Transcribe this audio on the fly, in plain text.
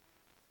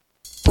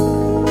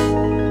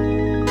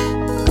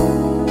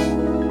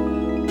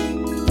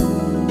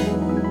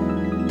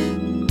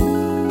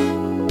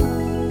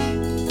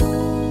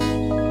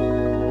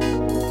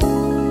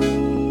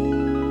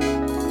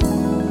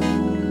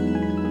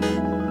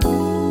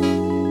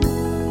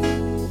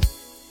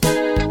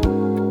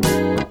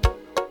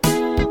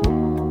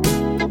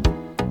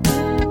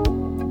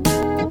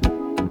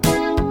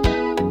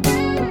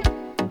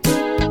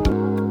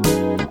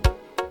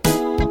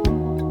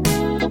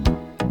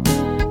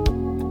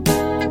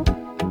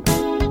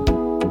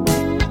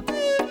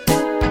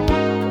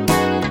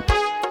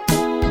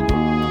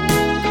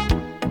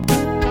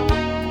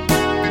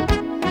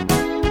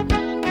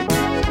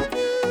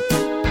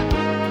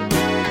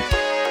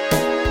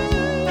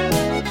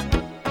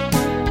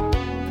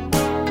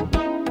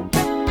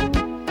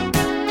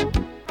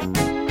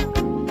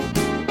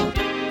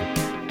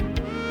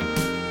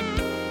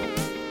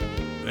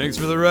Thanks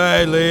for the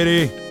ride,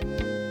 lady.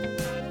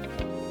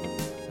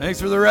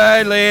 Thanks for the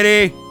ride,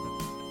 lady.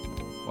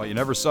 Well, you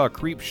never saw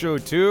Creep Show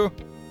 2?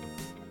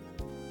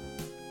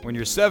 When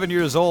you're 7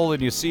 years old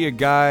and you see a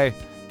guy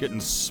getting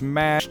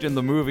smashed in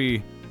the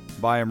movie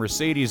by a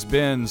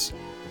Mercedes-Benz,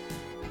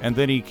 and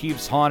then he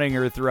keeps haunting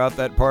her throughout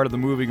that part of the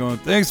movie going,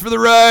 thanks for the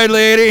ride,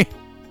 lady.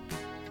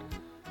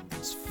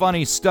 It's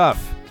funny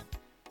stuff.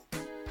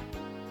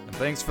 And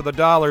thanks for the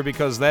dollar,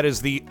 because that is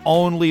the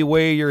only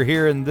way you're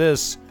hearing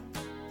this.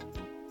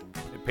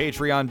 At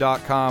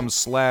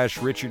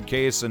patreon.com/Richard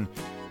Cason,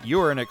 you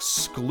are an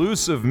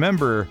exclusive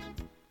member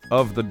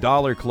of the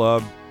Dollar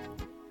Club.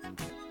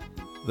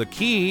 The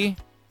key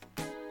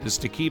is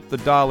to keep the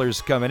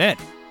dollars coming in.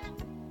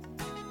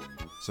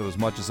 So as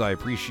much as I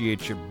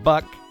appreciate your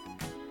buck,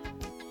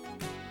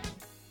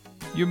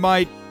 you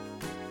might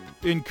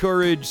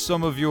encourage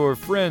some of your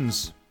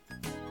friends,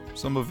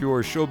 some of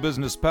your show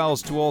business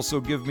pals, to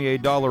also give me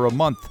 $1 a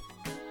month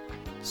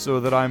so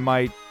that I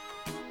might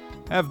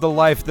have the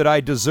life that I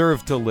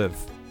deserve to live.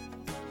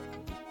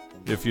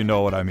 If you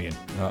know what I mean.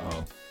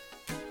 Uh-oh.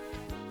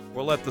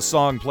 We'll let the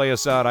song play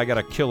us out. I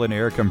gotta kill an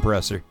air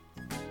compressor.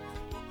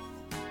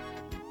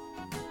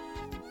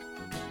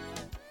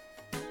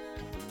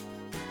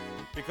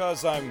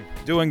 Because I'm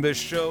doing this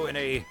show in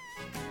a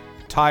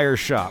tire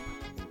shop.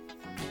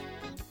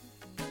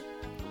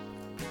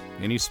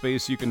 Any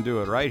space you can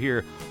do it, right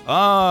here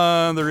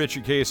on the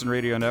Richard Cason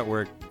Radio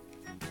Network.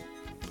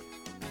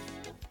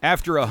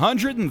 After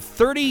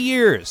 130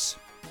 years,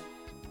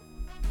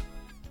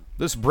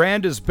 this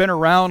brand has been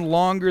around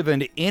longer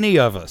than any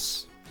of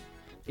us.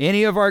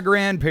 Any of our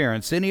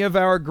grandparents, any of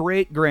our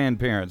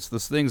great-grandparents.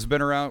 This thing's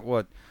been around,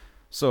 what?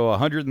 So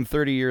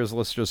 130 years.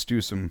 Let's just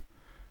do some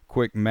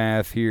quick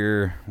math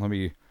here. Let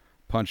me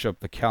punch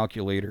up the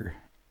calculator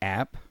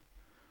app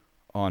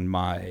on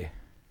my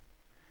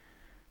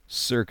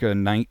circa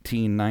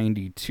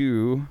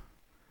 1992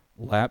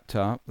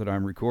 laptop that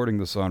I'm recording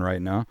this on right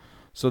now.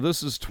 So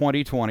this is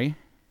 2020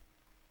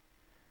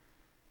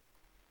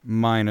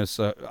 minus,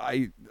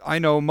 I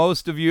know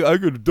most of you, I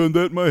could have done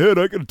that in my head.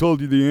 I could have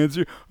told you the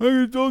answer.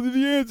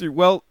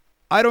 Well,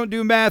 I don't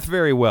do math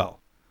very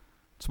well.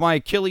 It's my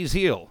Achilles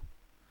heel.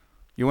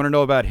 You want to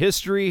know about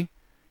history?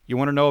 You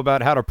want to know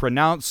about how to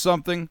pronounce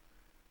something?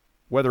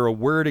 Whether a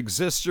word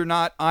exists or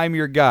not, I'm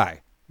your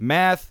guy.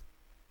 Math,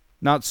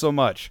 not so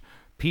much.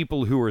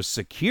 People who are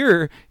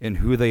secure in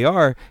who they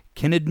are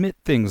can admit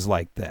things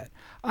like that.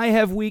 I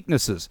have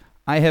weaknesses.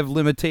 I have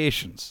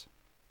limitations.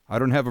 I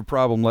don't have a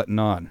problem letting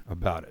on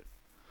about it.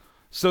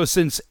 So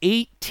since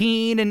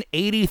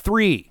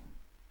 1883,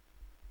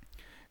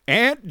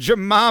 Aunt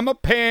Jemima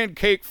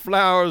Pancake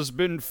Flour's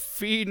been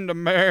feeding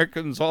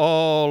Americans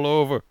all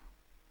over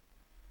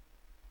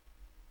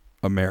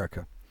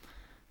America.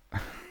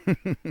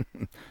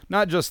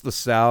 Not just the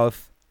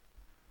South.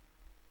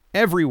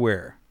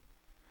 Everywhere.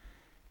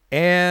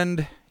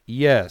 And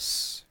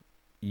yes,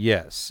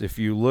 if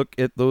you look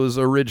at those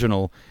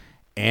original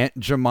Aunt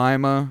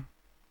Jemima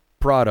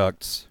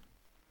products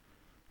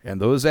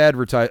and those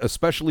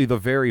especially the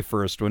very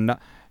first one,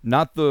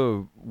 not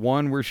the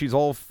one where she's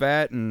all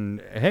fat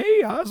and,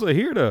 hey, I was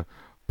here to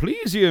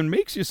please you and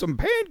makes you some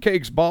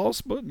pancakes,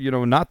 boss, but,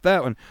 not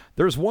that one.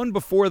 There's one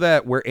before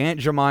that where Aunt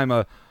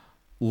Jemima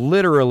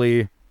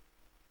literally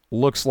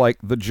looks like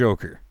the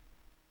Joker.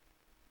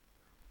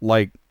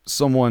 Like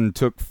someone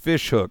took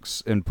fish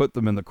hooks and put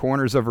them in the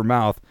corners of her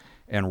mouth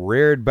and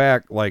reared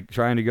back like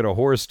trying to get a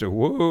horse to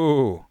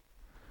whoa,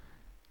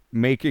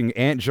 making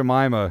Aunt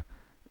Jemima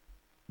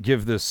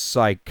give this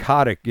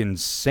psychotic,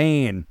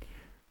 insane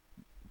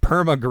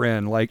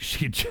permagrin like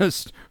she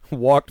just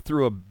walked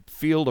through a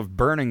field of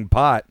burning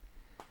pot,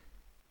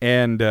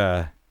 and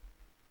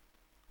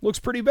looks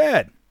pretty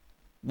bad.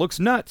 Looks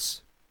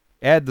nuts.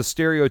 Add the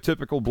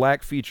stereotypical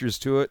black features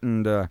to it,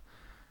 and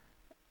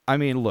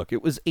look,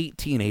 it was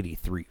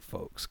 1883,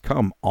 folks.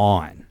 Come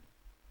on.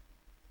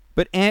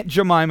 But Aunt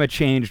Jemima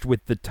changed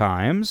with the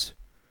times.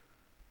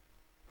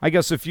 I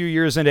guess a few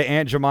years into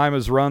Aunt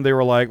Jemima's run, they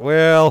were like,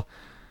 well,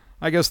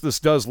 I guess this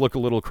does look a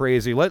little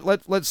crazy.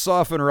 Let's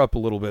soften her up a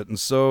little bit. And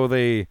so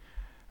they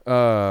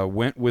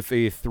went with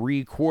a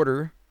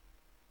 3/4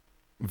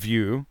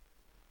 view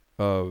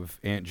of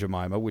Aunt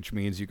Jemima, which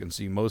means you can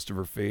see most of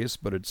her face,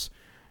 but it's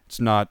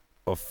not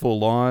a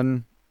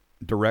full-on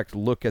direct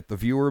look at the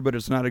viewer, but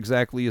it's not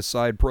exactly a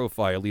side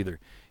profile either.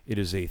 It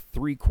is a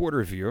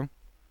 3/4 view.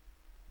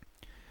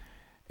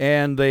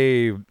 And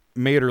they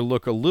made her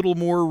look a little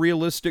more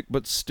realistic,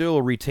 but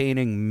still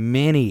retaining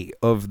many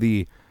of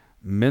the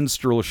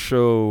minstrel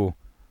show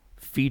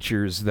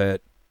features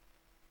that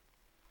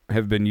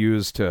have been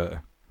used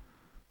to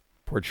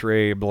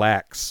portray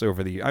blacks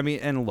over the...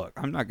 and look,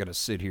 I'm not going to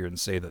sit here and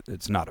say that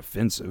it's not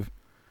offensive,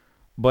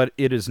 but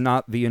it is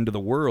not the end of the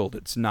world.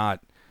 It's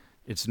not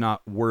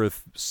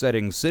worth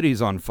setting cities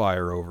on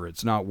fire over.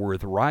 It's not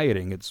worth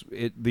rioting.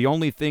 The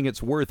only thing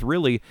it's worth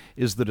really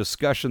is the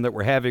discussion that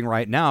we're having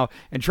right now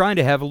and trying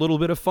to have a little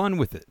bit of fun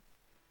with it.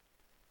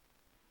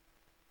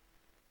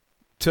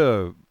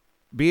 To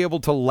be able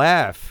to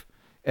laugh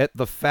at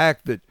the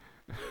fact that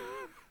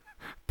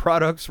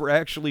products were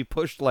actually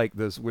pushed like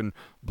this, when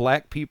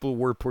black people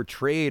were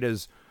portrayed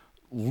as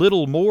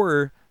little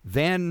more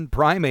than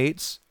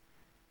primates,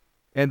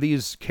 and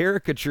these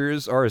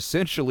caricatures are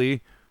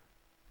essentially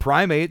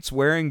primates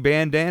wearing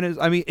bandanas.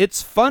 I mean,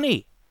 it's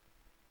funny.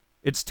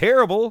 It's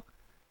terrible,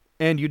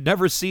 and you'd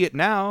never see it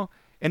now,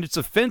 and it's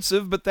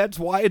offensive, but that's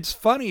why it's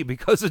funny,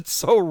 because it's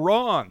so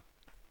wrong.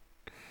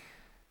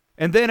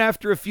 And then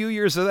after a few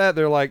years of that,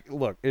 they're like,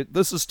 look,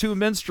 this is too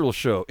minstrel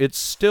show. It's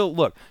still,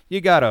 look,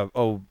 you got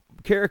a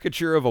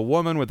caricature of a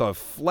woman with a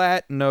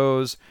flat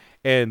nose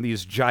and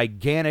these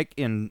gigantic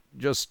and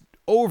just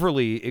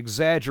overly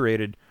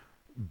exaggerated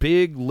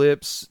big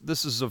lips.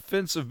 This is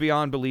offensive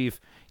beyond belief,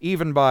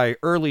 even by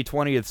early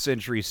 20th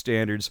century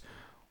standards.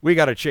 We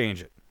got to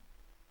change it.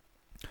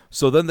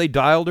 So then they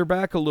dialed her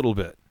back a little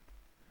bit.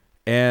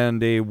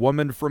 And a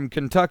woman from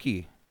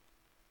Kentucky,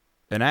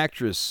 an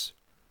actress,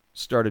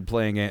 started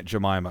playing Aunt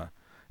Jemima.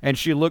 And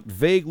she looked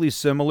vaguely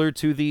similar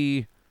to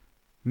the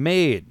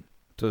maid,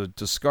 to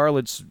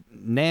Scarlett's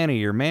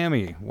nanny or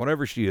mammy,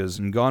 whatever she is,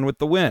 in Gone with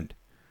the Wind.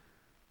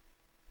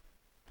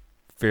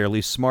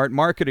 Fairly smart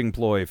marketing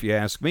ploy, if you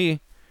ask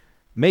me.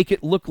 Make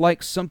it look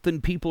like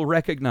something people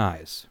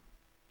recognize.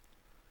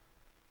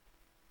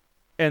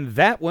 And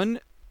that one,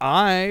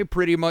 I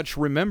pretty much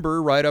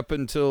remember right up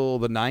until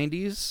the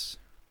 90s.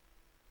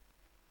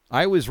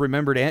 I always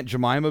remembered Aunt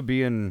Jemima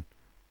being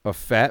a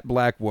fat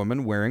black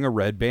woman wearing a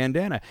red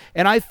bandana.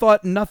 And I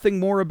thought nothing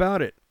more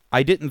about it.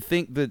 I didn't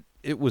think that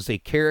it was a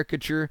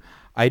caricature.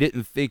 I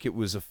didn't think it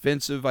was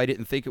offensive. I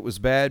didn't think it was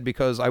bad,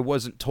 because I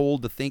wasn't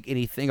told to think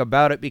anything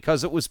about it,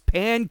 because it was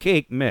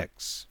pancake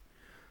mix.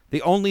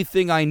 The only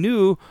thing I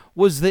knew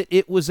was that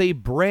it was a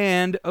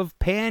brand of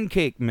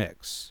pancake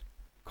mix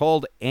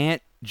called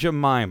Aunt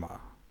Jemima.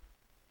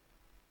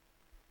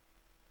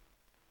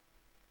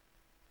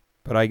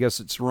 But I guess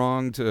it's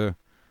wrong to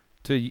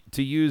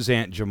use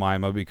Aunt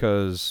Jemima,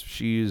 because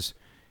she's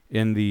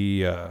in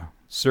the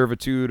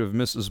servitude of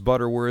Mrs.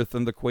 Butterworth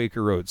and the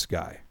Quaker Oats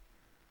guy.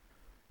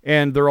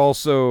 And they're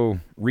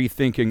also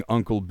rethinking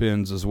Uncle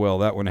Ben's as well.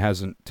 That one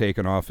hasn't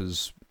taken off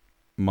as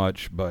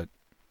much, but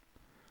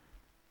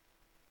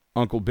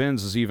Uncle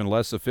Ben's is even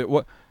less offensive.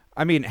 What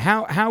I mean,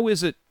 how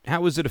is it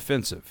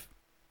offensive?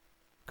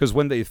 Because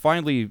when they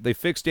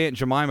fixed Aunt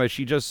Jemima,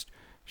 she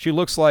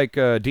looks like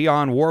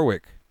Dionne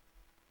Warwick.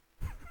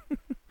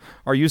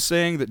 Are you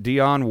saying that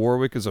Dionne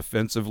Warwick is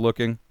offensive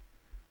looking?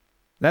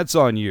 That's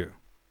on you.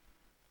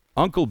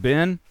 Uncle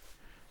Ben,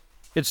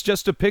 it's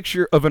just a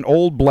picture of an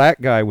old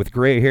black guy with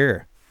gray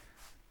hair.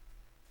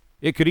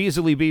 It could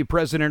easily be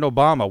President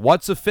Obama.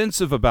 What's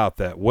offensive about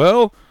that?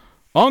 Well,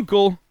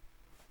 Uncle,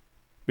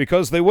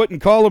 because they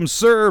wouldn't call him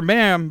sir or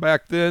ma'am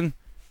back then,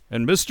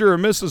 and Mr. or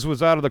Mrs.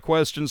 was out of the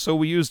question, so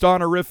we used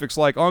honorifics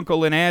like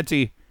uncle and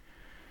auntie.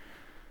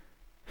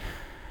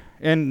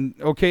 And,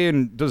 okay,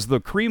 and does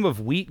the cream of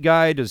wheat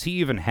guy, does he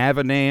even have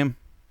a name?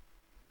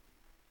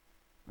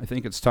 I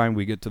think it's time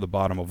we get to the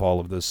bottom of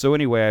all of this. So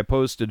anyway, I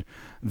posted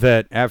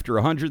that after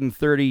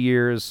 130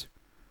 years,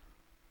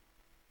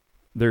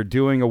 they're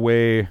doing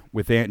away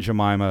with Aunt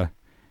Jemima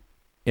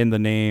in the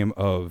name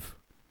of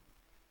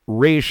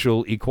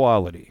racial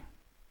equality.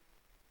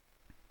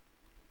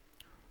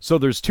 So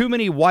there's too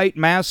many white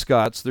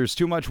mascots. There's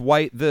too much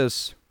white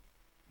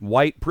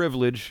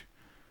privilege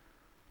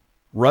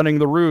running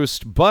the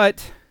roost,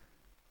 but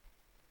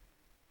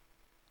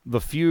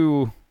the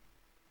few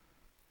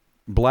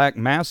black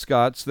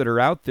mascots that are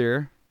out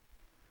there,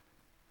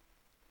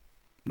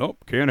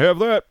 nope, can't have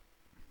that.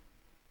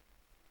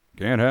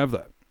 Can't have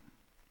that.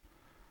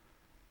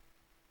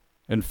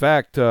 In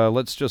fact,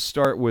 let's just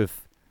start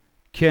with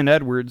Ken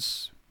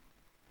Edwards.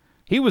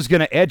 He was going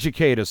to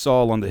educate us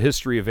all on the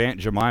history of Aunt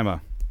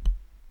Jemima,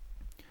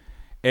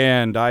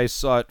 and I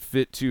saw it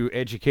fit to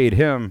educate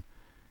him.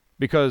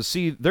 Because,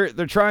 see, they're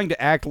trying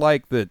to act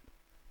like that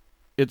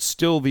it's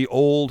still the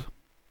old,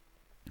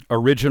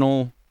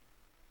 original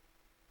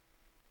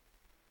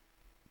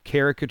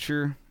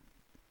caricature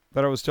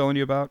that I was telling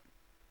you about.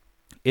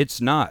 It's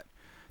not.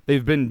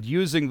 They've been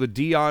using the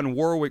Dionne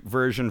Warwick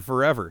version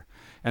forever.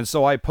 And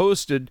so I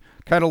posted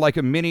kind of like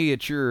a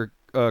miniature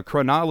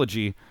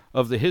chronology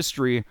of the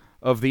history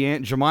of the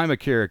Aunt Jemima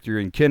character,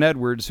 and Ken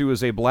Edwards, who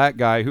is a black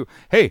guy who,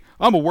 hey,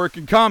 I'm a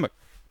working comic.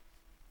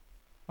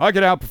 I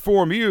can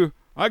outperform you.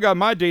 I got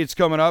my dates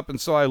coming up, and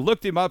so I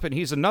looked him up, and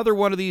he's another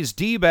one of these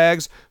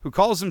D-bags who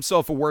calls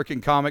himself a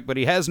working comic, but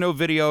he has no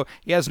video,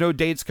 he has no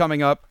dates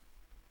coming up.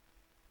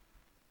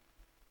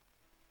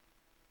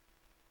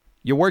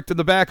 You worked in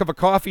the back of a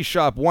coffee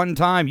shop one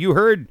time. You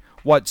heard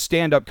what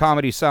stand-up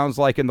comedy sounds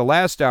like in the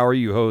last hour,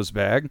 you hose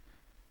bag.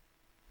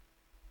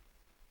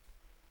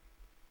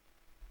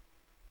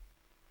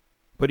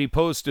 But he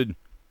posted,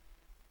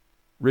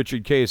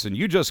 Richard Cason,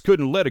 you just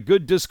couldn't let a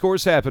good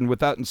discourse happen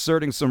without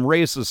inserting some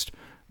racist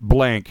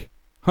blank.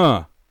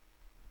 Huh.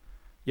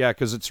 Yeah,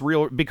 because it's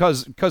real.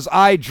 Because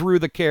I drew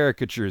the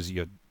caricatures,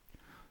 you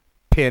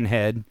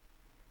pinhead.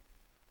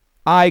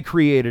 I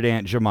created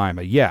Aunt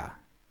Jemima. Yeah.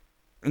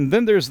 And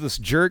then there's this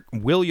jerk,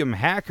 William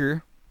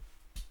Hacker,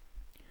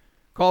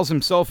 calls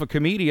himself a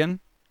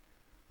comedian,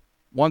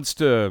 wants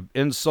to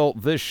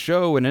insult this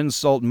show and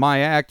insult my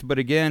act, but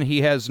again,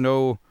 he has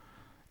no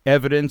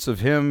evidence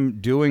of him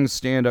doing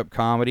stand-up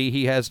comedy.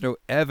 He has no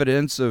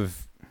evidence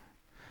of...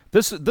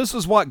 This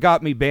is what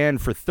got me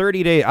banned for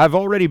 30 days. I've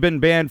already been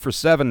banned for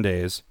 7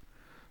 days,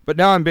 but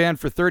now I'm banned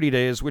for 30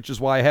 days, which is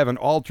why I have an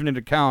alternate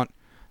account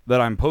that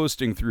I'm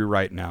posting through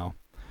right now.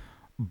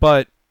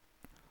 But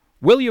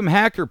William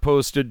Hacker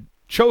posted,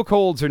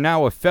 chokeholds are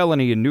now a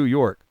felony in New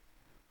York.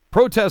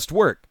 Protest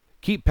work.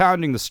 Keep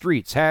pounding the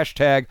streets.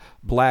 Hashtag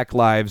Black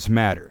Lives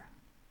Matter.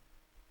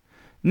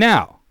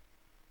 Now,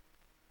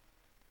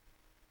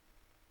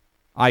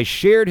 I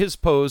shared his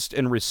post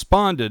and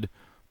responded,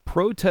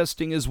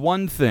 protesting is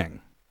one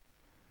thing.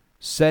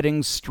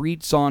 Setting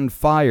streets on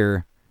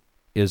fire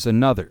is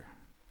another.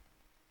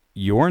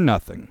 You're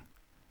nothing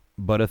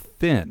but a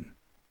thin,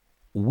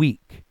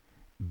 weak,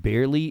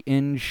 barely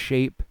in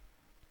shape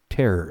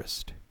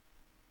terrorist.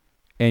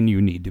 And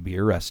you need to be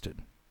arrested.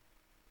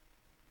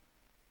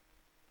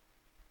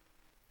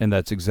 And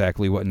that's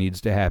exactly what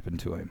needs to happen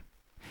to him.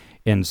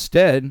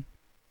 Instead,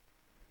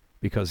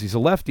 because he's a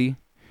lefty,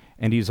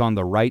 and he's on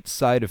the right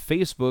side of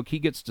Facebook, he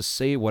gets to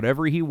say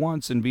whatever he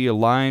wants and be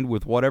aligned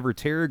with whatever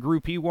terror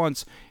group he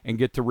wants and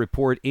get to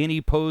report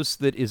any post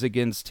that is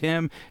against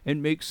him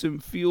and makes him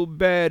feel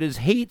bad as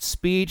hate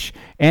speech,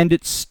 and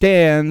it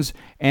stands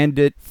and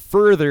it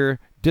further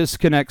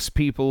disconnects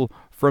people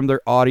from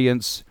their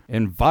audience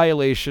in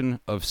violation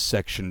of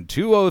Section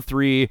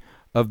 203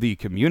 of the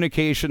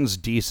Communications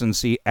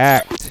Decency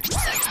Act.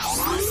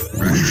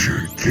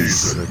 Richard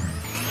Cason.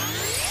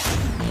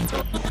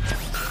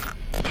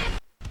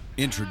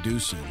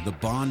 Introducing the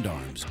Bond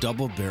Arms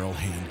double-barrel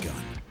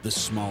handgun. The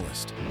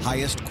smallest,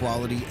 highest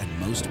quality, and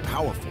most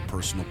powerful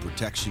personal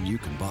protection you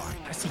can buy.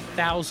 I see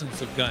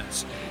thousands of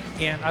guns,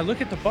 and I look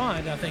at the Bond,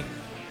 and I think,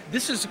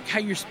 this is how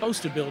you're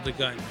supposed to build a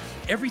gun.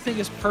 Everything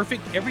is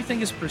perfect.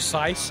 Everything is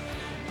precise.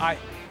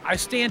 I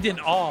stand in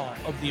awe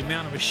of the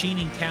amount of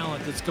machining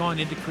talent that's gone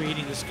into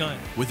creating this gun.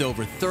 With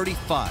over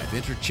 35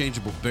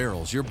 interchangeable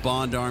barrels, your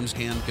Bond Arms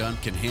handgun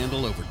can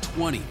handle over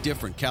 20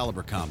 different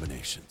caliber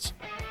combinations.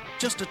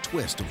 Just a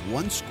twist of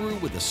one screw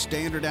with a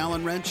standard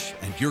Allen wrench,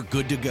 and you're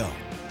good to go.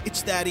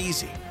 It's that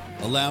easy,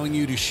 allowing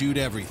you to shoot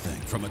everything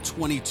from a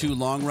 .22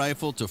 long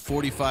rifle to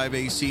 .45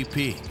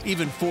 ACP.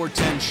 Even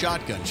 .410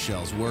 shotgun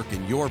shells work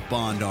in your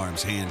Bond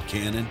Arms hand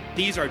cannon.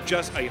 These are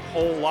just a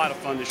whole lot of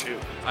fun to shoot.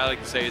 I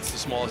like to say it's the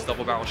smallest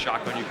double-barrel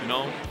shotgun you can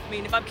own. I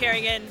mean, if I'm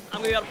carrying in,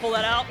 I'm going to be able to pull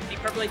that out and be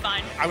perfectly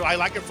fine. I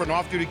like it for an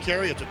off-duty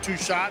carry. It's a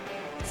 2-shot.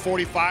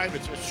 45,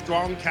 it's a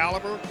strong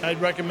caliber.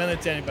 I'd recommend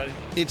it to anybody.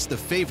 It's the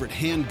favorite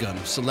handgun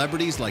of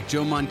celebrities like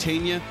Joe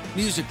Mantegna,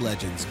 music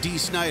legends Dee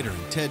Snider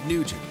and Ted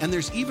Nugent, and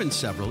there's even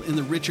several in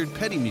the Richard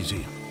Petty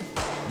Museum.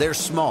 They're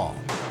small,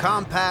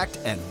 compact,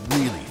 and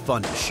really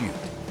fun to shoot.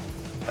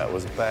 That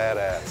was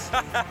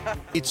badass.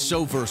 It's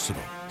so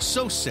versatile,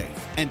 so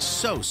safe, and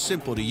so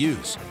simple to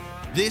use.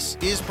 This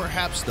is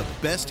perhaps the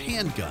best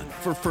handgun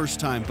for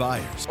first-time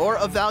buyers, or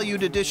a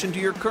valued addition to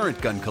your current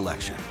gun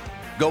collection.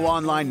 Go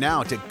online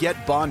now to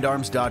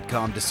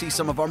getbondarms.com to see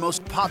some of our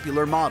most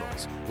popular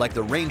models, like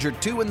the Ranger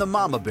 2 and the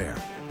Mama Bear,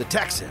 the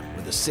Texan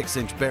with a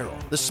 6-inch barrel,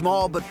 the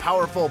small but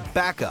powerful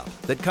Backup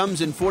that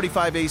comes in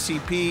 .45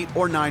 ACP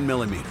or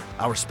 9mm,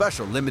 our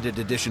special limited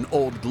edition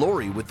Old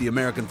Glory with the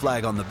American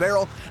flag on the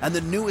barrel, and the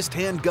newest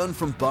handgun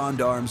from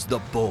Bond Arms, the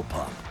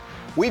Bullpup.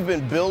 We've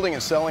been building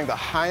and selling the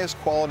highest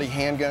quality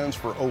handguns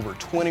for over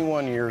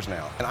 21 years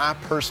now, and I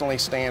personally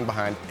stand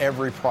behind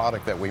every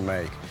product that we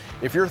make.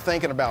 If you're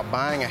thinking about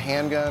buying a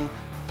handgun,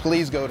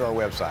 please go to our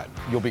website.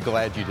 You'll be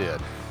glad you did.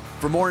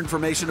 For more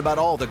information about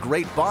all the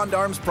great Bond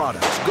Arms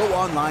products, go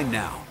online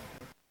now.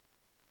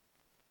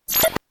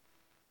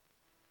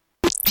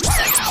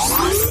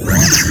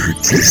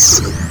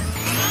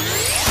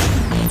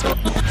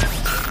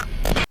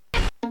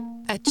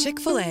 At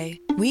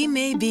Chick-fil-A, we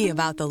may be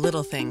about the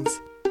little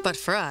things, but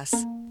for us,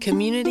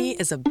 community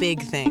is a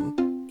big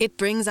thing. It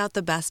brings out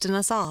the best in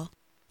us all,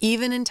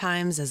 even in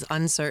times as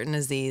uncertain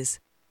as these.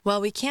 While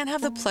we can't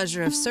have the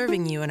pleasure of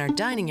serving you in our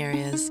dining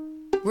areas,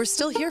 we're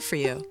still here for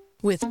you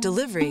with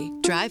delivery,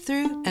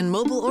 drive-thru, and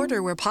mobile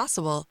order where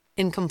possible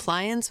in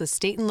compliance with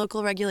state and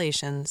local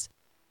regulations.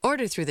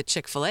 Order through the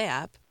Chick-fil-A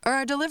app or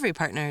our delivery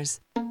partners,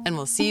 and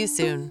we'll see you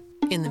soon.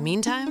 In the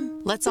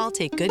meantime, let's all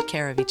take good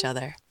care of each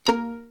other.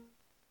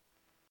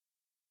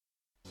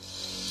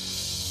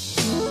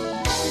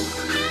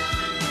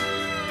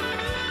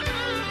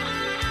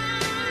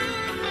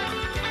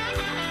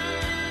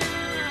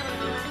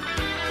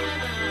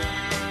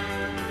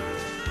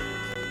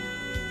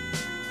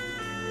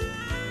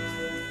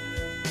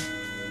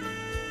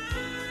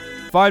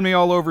 Find me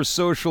all over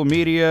social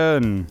media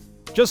and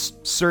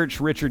just search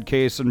Richard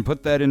Cason,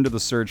 put that into the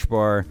search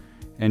bar,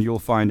 and you'll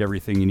find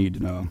everything you need to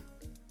know.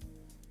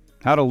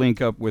 How to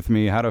link up with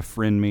me, how to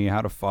friend me, how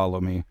to follow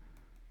me.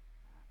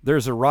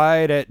 There's a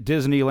ride at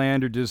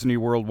Disneyland or Disney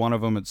World, one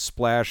of them at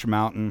Splash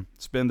Mountain.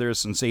 It's been there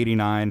since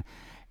 '89,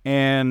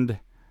 and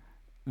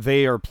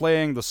they are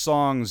playing the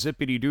song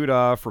Zippity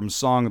Doo-Dah from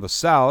Song of the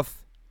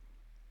South.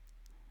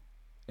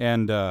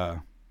 And, I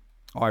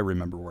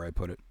remember where I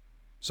put it.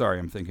 Sorry,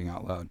 I'm thinking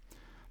out loud.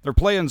 They're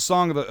playing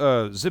Song of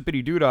the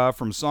Zippity Doodah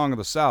from Song of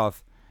the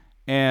South,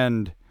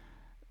 and,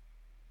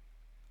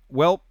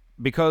 well,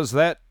 because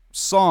that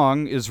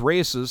song is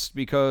racist,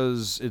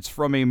 because it's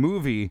from a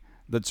movie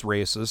that's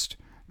racist,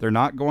 they're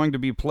not going to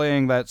be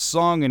playing that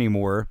song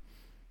anymore,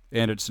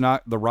 and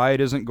the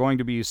ride isn't going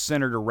to be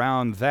centered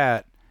around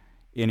that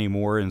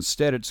anymore.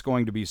 Instead, it's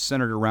going to be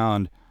centered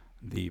around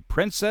The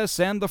Princess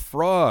and the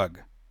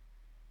Frog,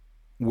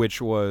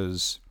 which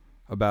was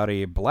about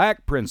a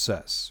black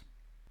princess.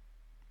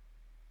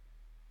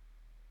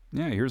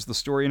 Yeah, here's the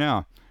story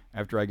now,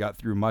 after I got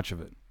through much of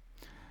it.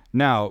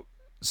 Now,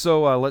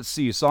 so let's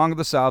see. Song of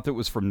the South, it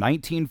was from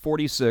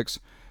 1946.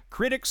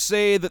 Critics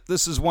say that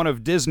this is one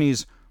of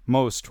Disney's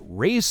most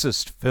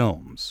racist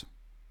films.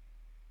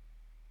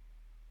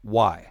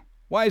 Why?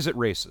 Why is it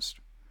racist?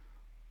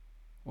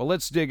 Well,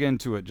 let's dig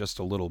into it just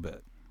a little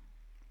bit.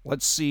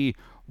 Let's see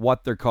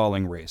what they're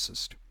calling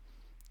racist.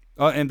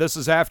 And this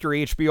is after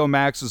HBO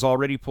Max has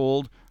already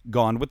pulled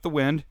Gone with the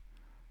Wind,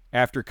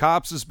 after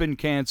Cops has been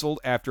canceled,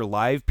 after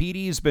Live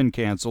PD's been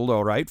canceled.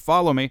 All right,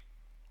 follow me.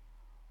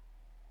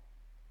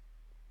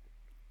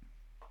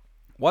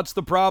 What's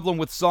the problem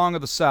with Song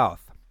of the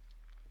South?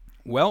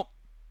 Well,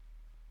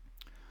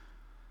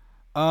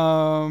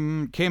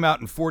 came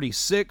out in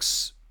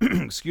 46.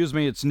 Excuse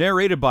me. It's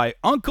narrated by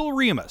Uncle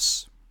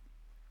Remus,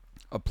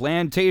 a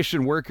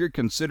plantation worker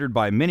considered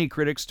by many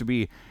critics to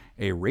be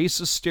a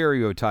racist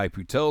stereotype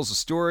who tells the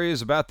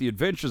stories about the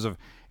adventures of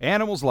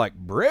animals like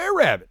Brer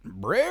Rabbit,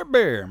 Brer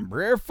Bear, and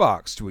Brer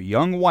Fox to a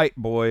young white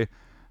boy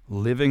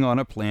living on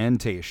a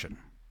plantation.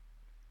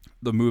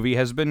 The movie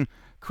has been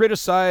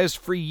criticized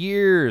for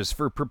years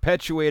for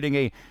perpetuating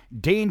a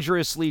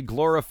dangerously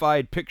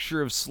glorified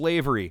picture of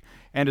slavery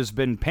and has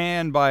been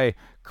panned by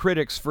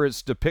critics for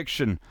its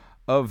depiction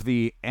of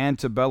the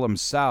antebellum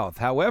South.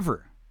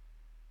 However,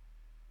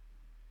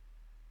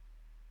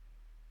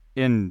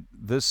 in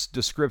this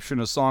description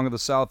of Song of the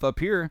South up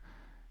here,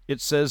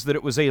 it says that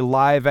it was a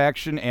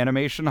live-action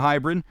animation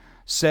hybrid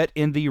set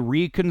in the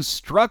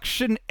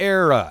Reconstruction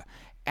era,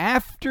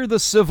 after the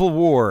Civil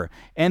War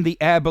and the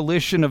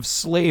abolition of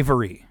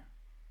slavery.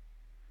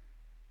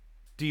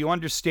 Do you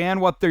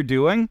understand what they're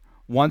doing?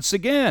 Once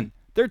again,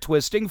 they're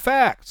twisting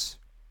facts.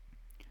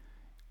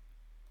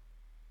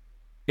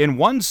 In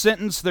one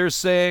sentence, they're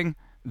saying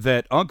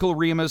that Uncle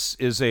Remus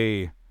is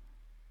a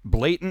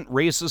blatant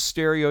racist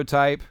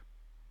stereotype,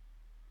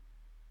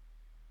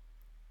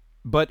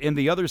 but in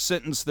the other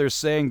sentence, they're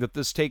saying that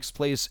this takes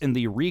place in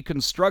the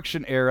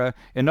Reconstruction era.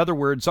 In other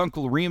words,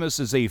 Uncle Remus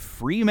is a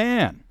free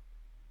man.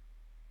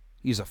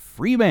 He's a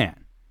free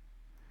man.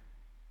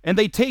 And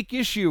they take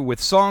issue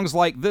with songs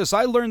like this.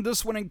 I learned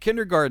this one in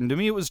kindergarten. To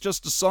me, it was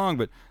just a song,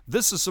 but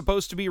this is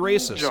supposed to be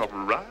racist. Jump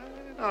right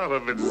out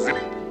of it.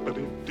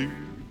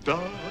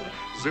 Zippity-doo-dah,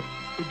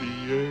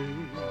 zippity-yay.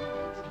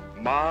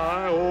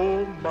 My,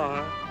 oh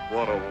my,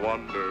 what a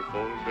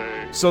wonderful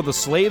day. So the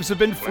slaves have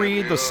been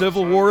freed, the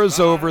Civil War is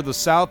over, the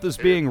South is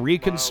being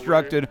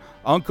reconstructed,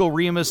 Uncle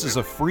Remus is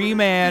a free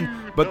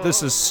man, but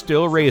this is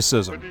still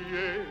racism.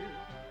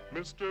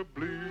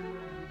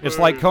 It's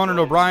like Conan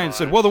O'Brien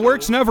said, well, the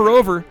work's never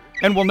over,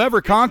 and we'll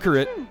never conquer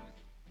it.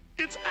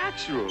 It's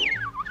actual.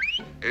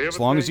 As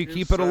long as you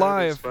keep it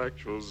alive.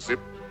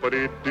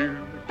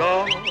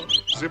 Zippity-doo-dah,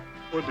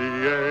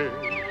 zippity-yay.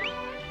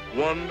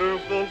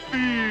 Wonderful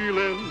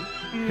feeling.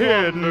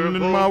 Heading in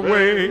my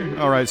way.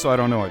 All right, so I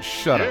don't know it.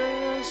 Shut up.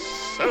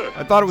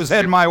 I thought it was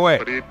heading my way.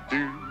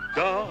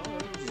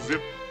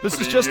 This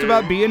is just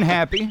about being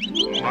happy.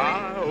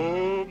 My,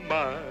 oh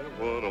my,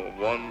 what a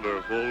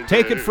wonderful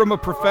Take it day. from a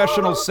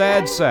professional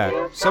sad sack.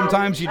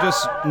 Sometimes you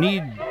just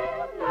need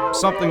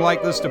something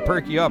like this to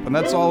perk you up, and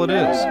that's all it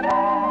is.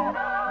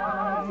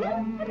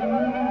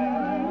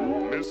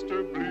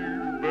 Mr.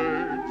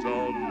 Bluebird's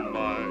on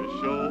my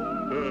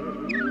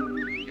shoulder.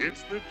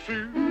 It's the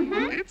truth.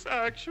 It's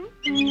actual.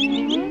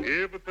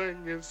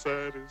 Everything is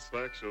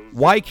satisfaction.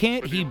 Why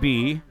can't he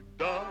be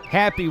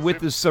happy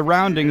with his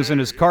surroundings and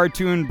his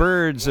cartoon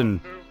birds and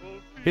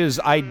his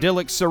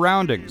idyllic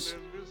surroundings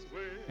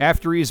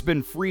after he's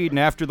been freed and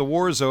after the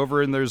war's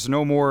over and there's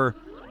no more,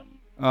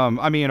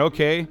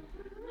 okay.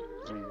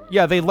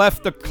 Yeah, they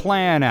left the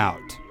Klan out.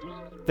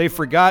 They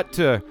forgot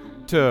to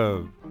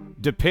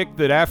depict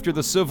that after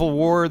the Civil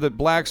War that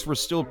blacks were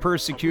still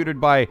persecuted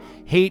by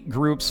hate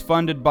groups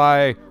funded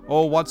by,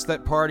 what's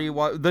that party?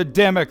 The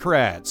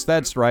Democrats.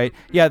 That's right.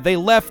 Yeah, they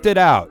left it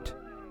out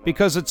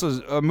because it's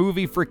a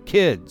movie for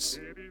kids.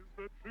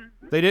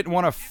 They didn't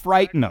want to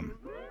frighten them.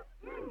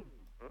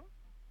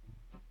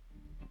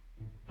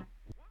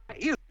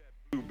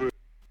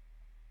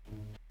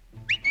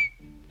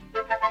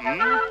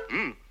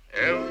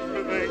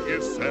 Everything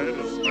is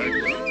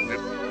satisfaction.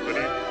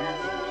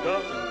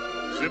 Zippity-doo-dah,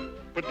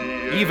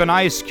 zippity-yay. Even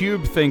Ice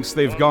Cube thinks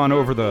they've gone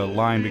over the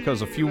line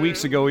because a few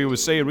weeks ago he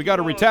was saying, we got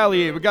to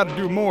retaliate, we got to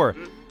do more.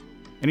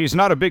 And he's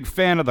not a big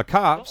fan of the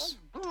cops.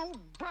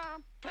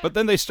 But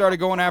then they started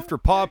going after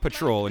Paw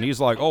Patrol, and he's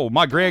like,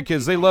 my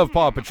grandkids, they love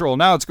Paw Patrol.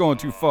 Now it's going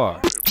too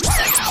far.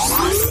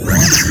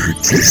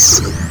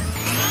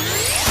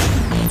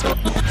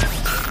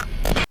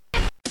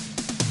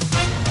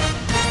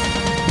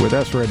 With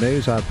SRN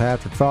News, I'm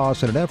Patrick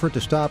Foss. In an effort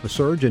to stop a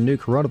surge in new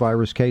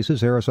coronavirus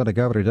cases, Arizona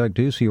Governor Doug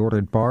Ducey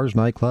ordered bars,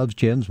 nightclubs,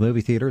 gyms,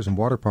 movie theaters, and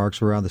water parks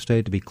around the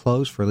state to be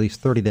closed for at least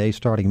 30 days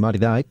starting Monday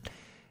night.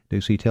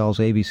 Ducey tells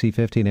ABC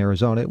 15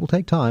 Arizona it will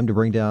take time to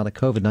bring down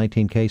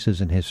COVID-19 cases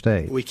in his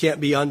state. We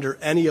can't be under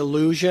any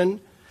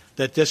illusion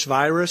that this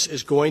virus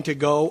is going to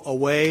go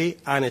away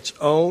on its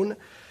own.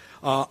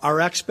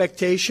 Our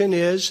expectation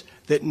is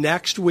that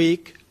next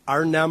week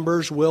our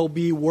numbers will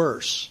be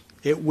worse.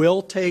 It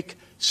will take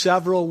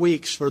several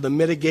weeks for the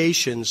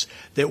mitigations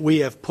that we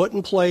have put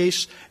in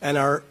place and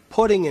are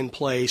putting in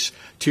place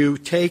to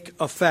take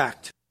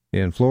effect.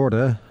 In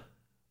Florida,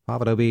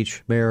 Palmetto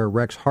Beach Mayor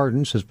Rex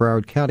Harden says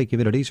Broward County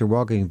communities are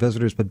welcoming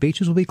visitors, but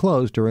beaches will be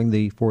closed during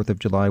the 4th of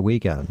July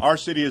weekend. Our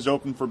city is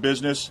open for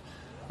business.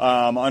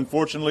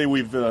 Unfortunately,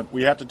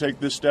 we have to take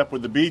this step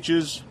with the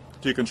beaches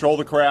to control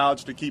the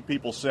crowds, to keep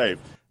people safe.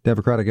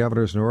 Democratic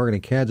governors in Oregon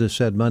and Kansas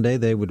said Monday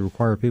they would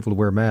require people to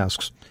wear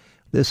masks.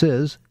 This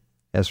is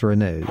SRN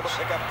News.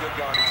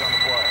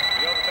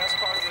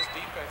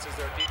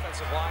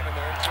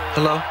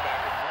 Hello?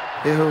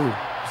 Hey, who?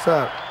 What's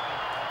up?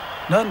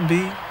 Nothing,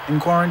 B. In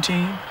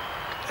quarantine.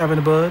 Having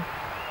a bud.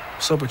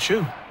 What's up with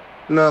you?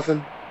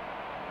 Nothing.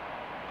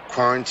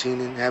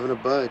 Quarantining, having a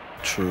bud.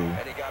 True.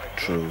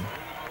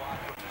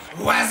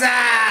 What's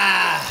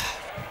up?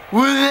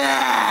 What's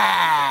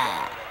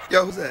up?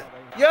 Yo, who's that?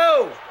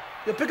 Yo,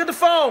 pick up the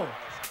phone.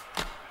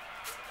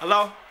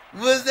 Hello?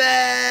 What's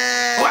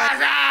that?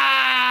 What's up?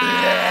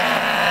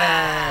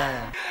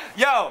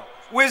 Yo,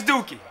 where's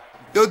Dookie?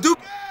 Yo, Dookie!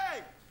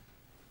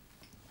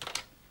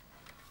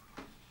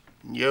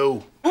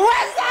 Yo.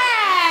 What's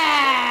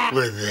up?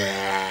 What's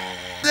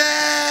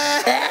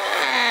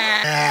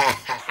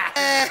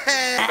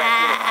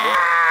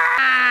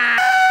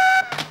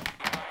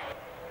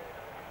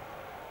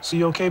So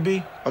you okay,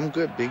 B? I'm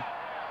good, B.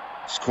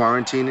 Just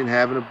quarantining,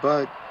 having a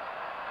bud.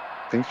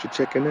 Thanks for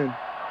checking in.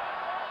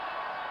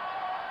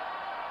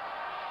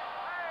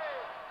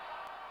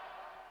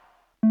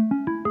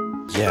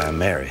 Yeah, I'm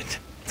married.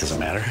 Doesn't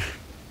matter.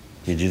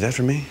 You do that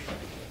for me?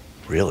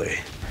 Really?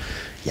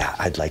 Yeah,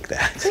 I'd like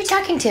that. Who are you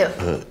talking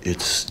to?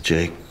 It's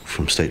Jake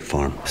from State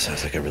Farm.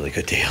 Sounds like a really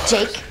good deal.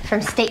 Jake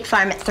from State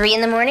Farm at 3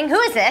 in the morning? Who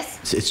is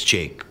this? It's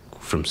Jake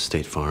from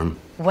State Farm.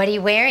 What are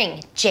you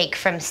wearing, Jake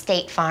from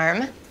State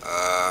Farm?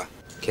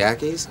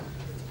 Khakis?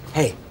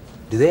 Hey,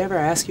 do they ever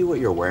ask you what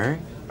you're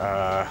wearing?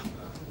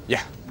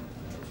 Yeah.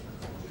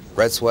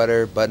 Red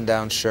sweater,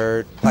 button-down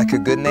shirt. Like a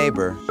good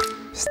neighbor,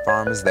 State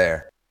Farm is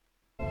there.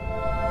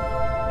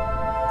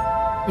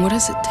 What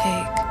does it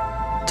take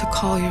to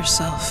call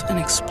yourself an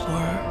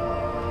explorer?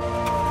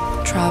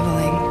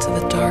 Traveling to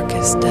the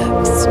darkest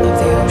depths of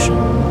the ocean,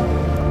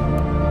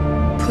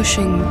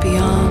 pushing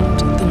beyond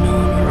the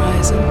known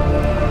horizon,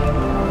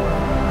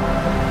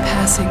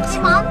 passing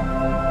through. Mom,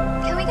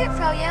 can we get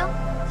Froyo?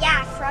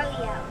 Yeah,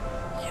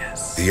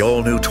 Froyo. The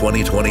all-new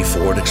 2020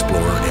 Ford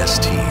Explorer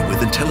ST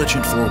with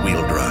intelligent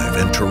four-wheel drive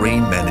and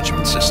terrain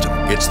management system.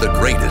 It's the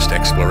greatest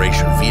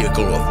exploration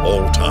vehicle of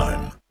all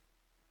time.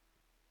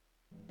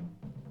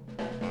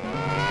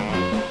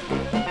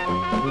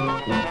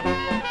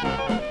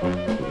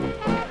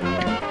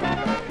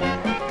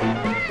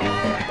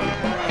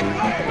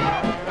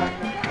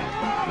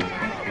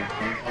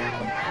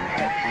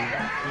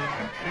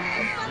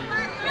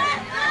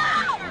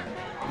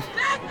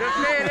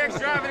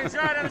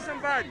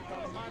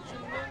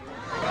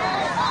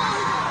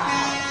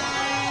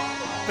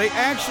 They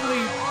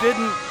actually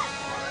didn't.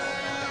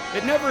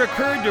 It never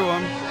occurred to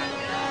them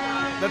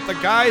that the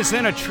guy's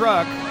in a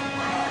truck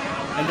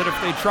and that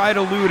if they try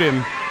to loot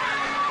him,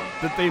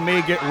 that they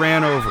may get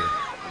ran over.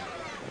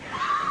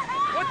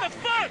 What the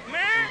fuck,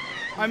 man?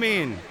 I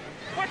mean,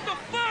 What the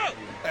fuck?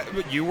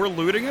 You were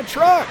looting a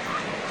truck.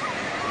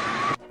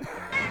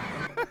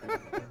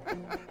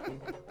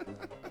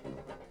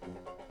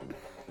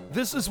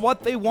 This is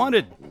what they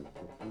wanted.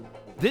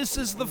 This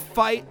is the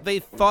fight they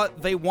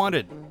thought they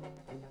wanted.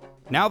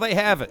 Now they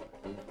have it.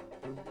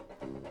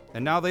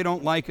 And now they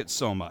don't like it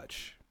so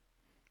much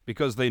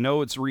because they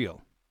know it's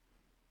real.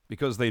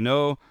 Because they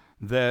know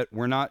that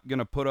we're not going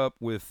to put up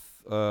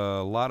with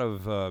a lot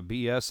of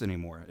BS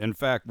anymore. In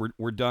fact,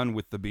 we're done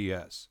with the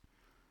BS.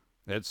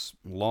 It's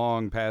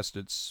long past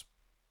its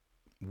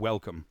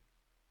welcome.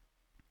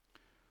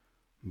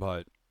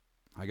 But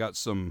I got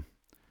some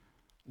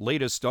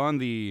latest on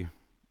the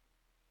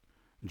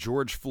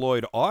George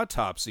Floyd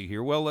autopsy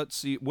here. Well, let's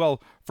see.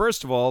 Well,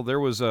 first of all, there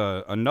was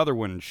another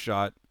one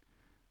shot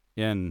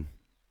in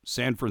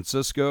San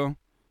Francisco.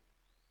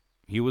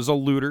 He was a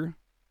looter.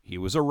 He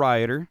was a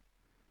rioter.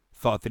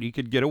 Thought that he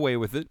could get away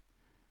with it.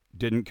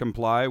 Didn't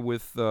comply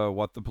with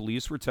what the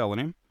police were telling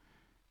him.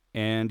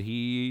 And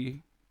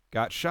he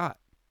got shot.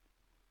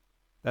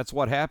 That's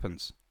what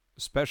happens,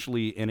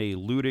 especially in a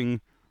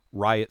looting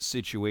riot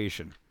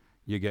situation.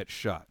 You get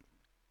shot.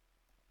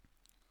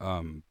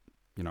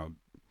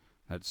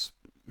 That's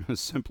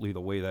simply the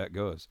way that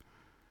goes.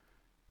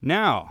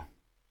 Now,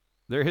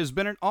 there has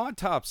been an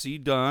autopsy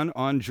done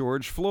on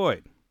George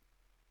Floyd.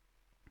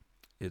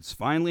 It's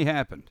finally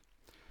happened.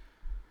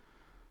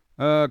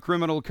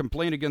 Criminal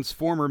complaint against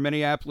former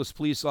Minneapolis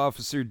police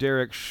officer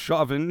Derek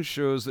Chauvin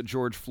shows that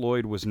George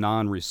Floyd was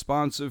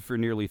non-responsive for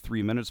nearly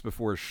 3 minutes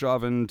before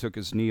Chauvin took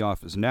his knee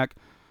off his neck.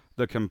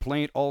 The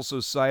complaint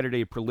also cited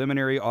a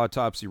preliminary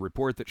autopsy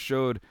report that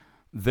showed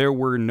there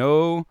were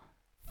no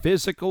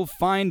physical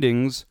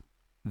findings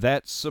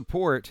that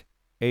support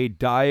a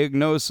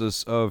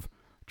diagnosis of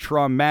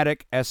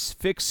traumatic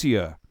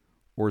asphyxia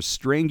or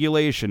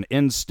strangulation.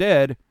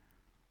 Instead,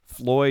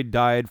 Floyd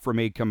died from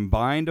a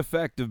combined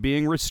effect of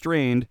being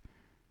restrained,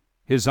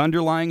 his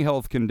underlying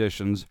health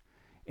conditions,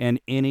 and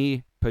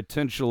any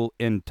potential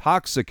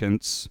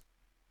intoxicants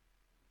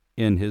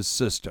in his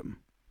system.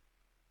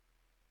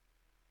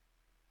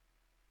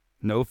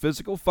 No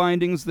physical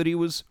findings that he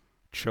was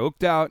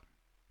choked out,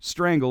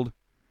 strangled,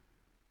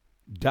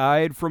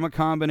 died from a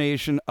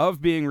combination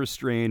of being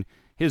restrained,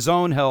 his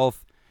own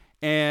health,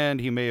 and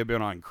he may have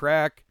been on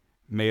crack,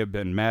 may have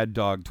been Mad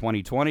Dog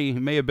 2020, he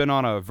may have been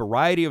on a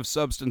variety of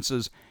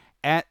substances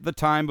at the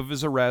time of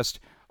his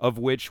arrest, of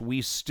which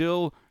we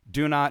still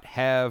do not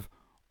have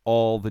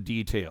all the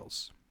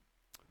details.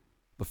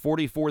 The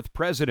 44th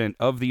President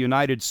of the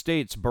United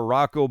States,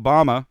 Barack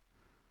Obama,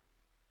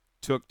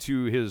 took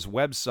to his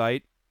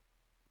website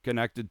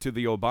connected to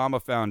the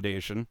Obama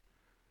Foundation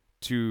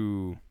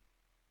to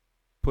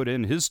put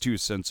in his 2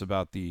 cents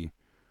about the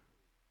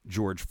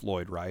George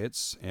Floyd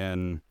riots,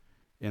 and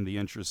in the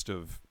interest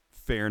of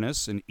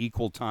fairness and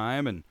equal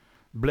time and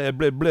blah,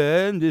 blah, blah,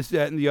 and this,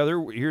 that, and the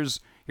other. Here's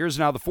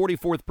now the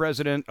 44th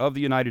President of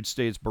the United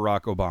States,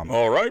 Barack Obama.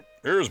 All right,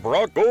 here's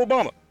Barack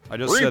Obama. I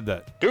just said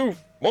that. 3, 2,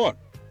 1.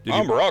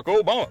 I'm Barack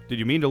Obama. Did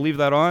you mean to leave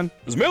that on?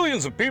 As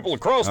millions of people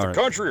across All the right.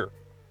 country are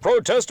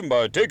protesting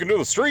by taking to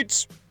the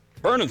streets,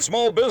 burning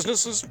small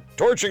businesses,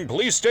 torching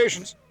police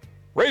stations,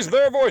 raising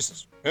their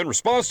voices in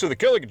response to the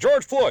killing of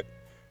George Floyd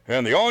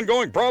and the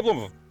ongoing problem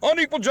of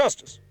unequal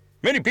justice,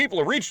 many people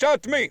have reached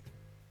out to me,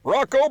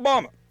 Barack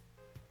Obama,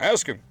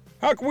 asking,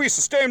 how can we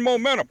sustain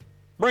momentum,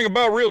 bring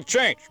about real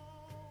change?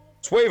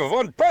 This wave of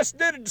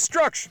unprecedented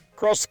destruction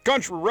across the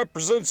country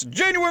represents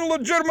genuine,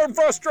 legitimate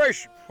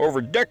frustration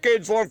over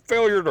decades-long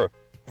failure to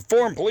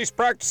reform police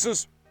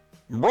practices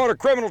and broader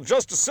criminal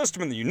justice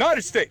system in the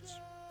United States.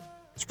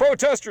 These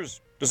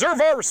protesters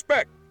deserve our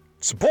respect,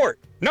 support,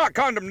 not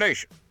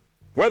condemnation.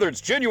 Whether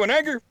it's genuine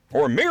anger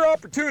or mere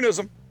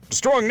opportunism,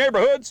 destroying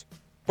neighborhoods,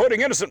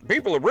 putting innocent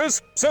people at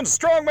risk sends a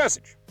strong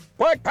message.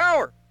 Black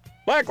power.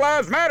 Black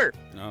lives matter.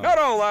 No. Not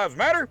all lives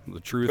matter. The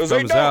truth 'Cause they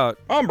comes don't. out.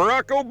 I'm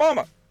Barack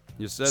Obama.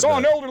 You said Saw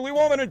an that. elderly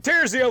woman in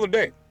tears the other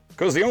day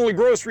because the only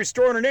grocery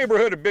store in her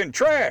neighborhood had been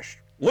trashed,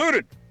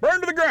 looted,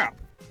 burned to the ground.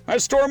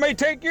 That store may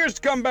take years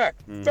to come back,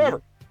 if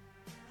ever.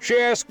 She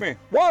asked me,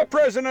 why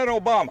President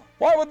Obama?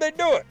 Why would they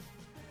do it?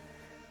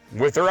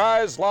 With her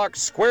eyes locked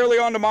squarely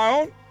onto my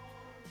own,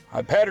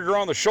 I patted her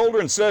on the shoulder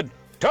and said,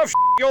 tough shit,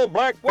 you old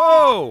black.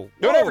 Whoa!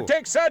 Don't whoa. ever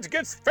take sides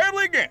against the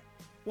family again.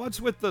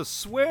 What's with the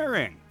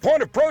swearing?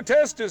 Point of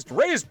protest is to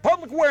raise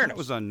public awareness. That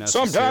was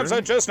unnecessary. Sometimes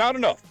that's just not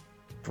enough.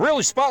 To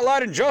really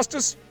spotlight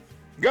injustice,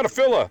 you gotta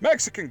fill a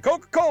Mexican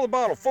Coca-Cola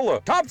bottle full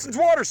of Thompson's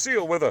water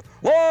seal with a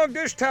long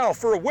dish towel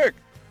for a wick.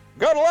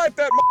 Gotta light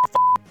that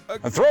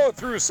and throw it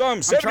through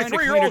some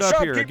 73-year-old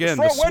shopkeeper's again,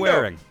 front the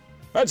swearing. window.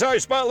 That's how you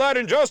spotlight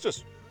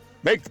injustice.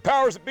 Make the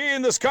powers that be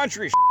in this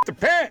country their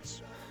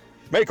pants.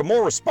 Make them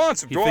more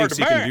responsive He to our thinks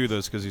he demands. can do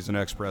this because he's an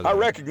I ex-president.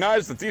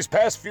 recognize that these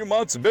past few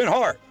months have been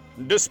hard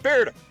and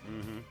dispiriting.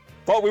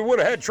 Thought we would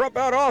have had Trump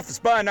out of office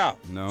by now.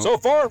 No. So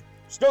far,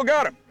 still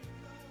got him.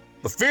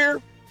 The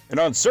fear and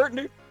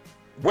uncertainty,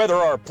 whether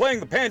our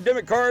playing the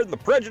pandemic card, the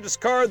prejudice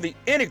card, the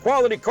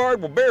inequality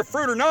card will bear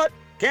fruit or not,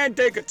 can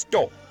take its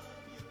toll.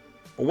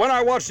 But when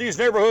I watch these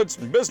neighborhoods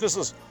and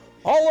businesses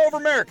all over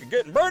America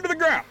getting burned to the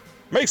ground,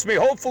 makes me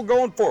hopeful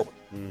going forward.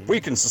 If we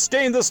can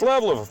sustain this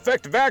level of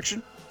effective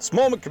action, this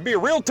moment could be a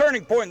real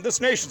turning point in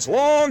this nation's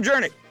long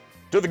journey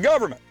to the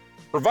government,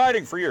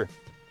 providing for your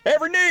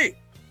every need,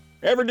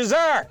 every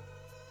desire,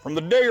 from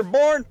the day you're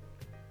born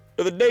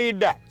to the day you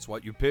die. That's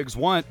what you pigs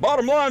want.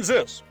 Bottom line's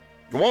this.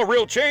 You want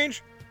real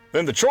change?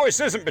 Then the choice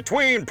isn't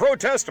between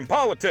protest and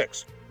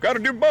politics. Got to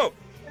do both.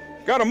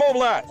 Got to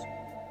mobilize.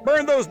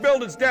 Burn those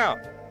buildings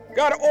down.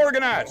 Got to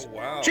organize.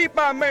 Cheap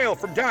by mail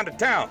from town to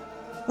town.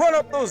 Run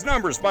up those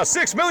numbers by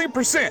 6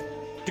 million%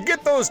 to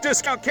get those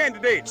discount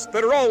candidates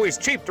that are always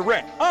cheap to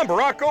rent. I'm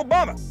Barack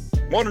Obama.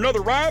 Want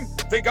another rhyme?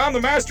 Think I'm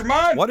the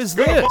mastermind? What is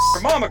Go to this?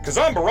 your mama, cause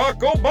I'm Barack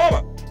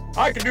Obama.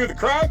 I can do the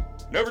crime,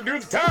 never do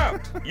the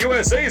time.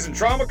 USA's in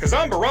trauma, cause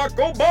I'm Barack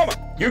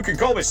Obama. You can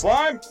call me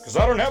slime, cause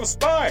I don't have a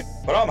spine.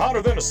 But I'm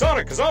hotter than a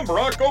Sonic, cause I'm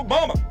Barack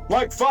Obama.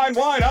 Like fine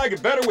wine, I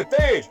get better with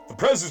age. The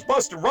president's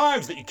busting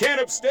rhymes that you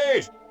can't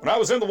upstage. When I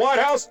was in the White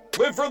House,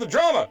 lived for the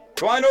drama.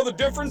 Do I know the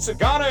difference in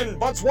Ghana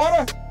and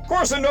Botswana? Of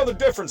course I know the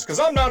difference, cause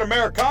I'm not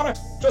Americana,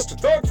 just a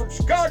thug from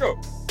Chicago.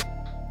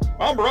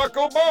 I'm Barack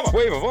Obama.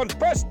 Wave of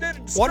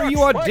unprecedented destruction. What are you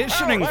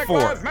auditioning Black for?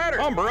 Lives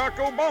Matter. I'm Barack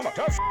Obama.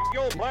 Tough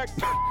you old black.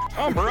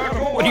 I'm Barack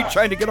Obama. What are you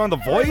trying to get on The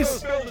Burn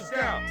Voice? those buildings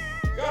down.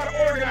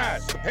 Gotta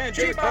organize. The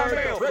Panjima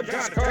mail, Fred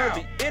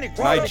County,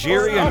 inequality.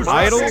 Nigerian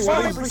Idol?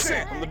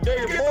 100% from the day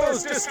you're born.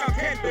 Discount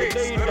candidates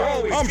that are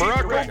always I'm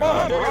Barack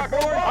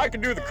Obama. I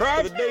can do the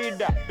crime the day you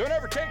die. Don't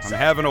ever take I'm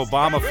having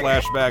Obama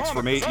flashbacks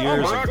from 8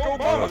 years Barack ago.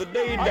 Obama the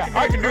day you die.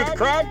 I can do the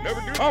crime.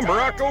 I'm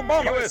Barack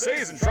Obama.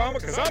 USA's in trauma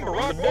because I'm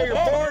Barack the day you're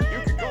born. You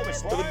can call me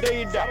to the day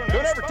you die.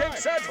 Don't ever take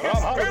sides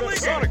against the family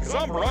Sonic because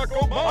I'm Barack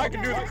Obama. I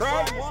can do the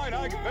crime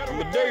from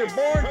the day you're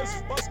born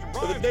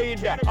to the day you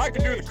die. I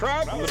can do the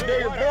crime from the day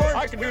you're born.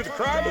 I can do the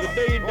crime to the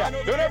day you die.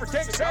 Don't ever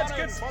take sides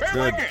against the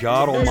family. Good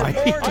God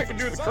Almighty. I can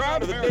do the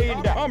crime to the day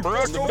you die. I'm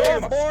Barack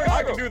Obama.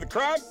 I can do the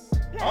crime.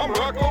 I'm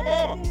Barack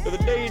Obama to the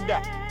day you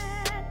die.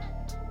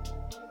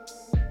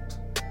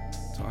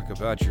 Talk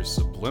about your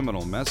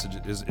subliminal message.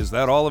 Is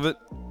that all of it?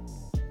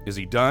 Is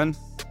he done?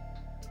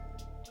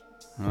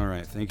 All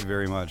right, thank you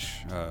very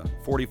much.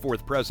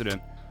 44th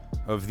president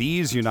of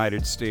these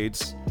United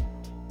States.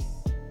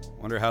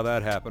 Wonder how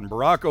that happened.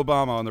 Barack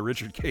Obama on the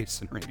Richard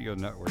Cason Radio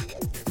Network.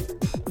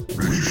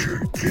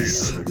 Richard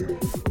Cason.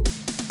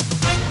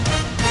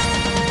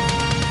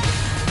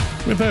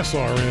 With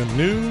SRN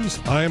News,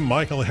 I'm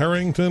Michael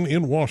Harrington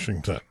in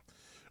Washington.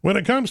 When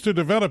it comes to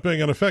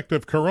developing an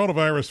effective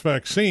coronavirus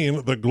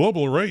vaccine, the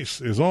global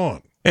race is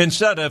on.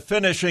 Instead of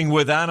finishing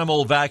with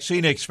animal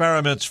vaccine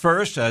experiments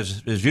first,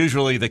 as is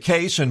usually the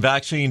case in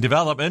vaccine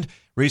development,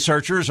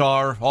 researchers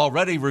are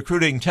already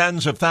recruiting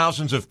tens of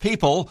thousands of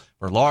people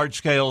for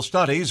large-scale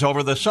studies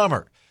over the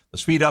summer. The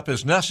speed-up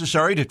is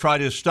necessary to try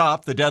to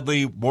stop the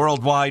deadly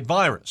worldwide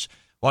virus.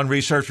 One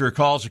researcher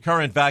calls the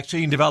current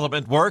vaccine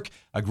development work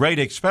a great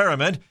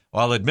experiment,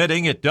 while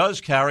admitting it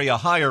does carry a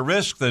higher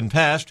risk than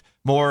past,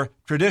 more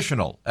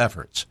traditional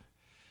efforts.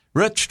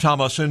 Rich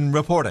Thomason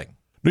reporting.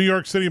 New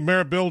York City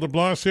Mayor Bill de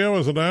Blasio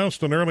has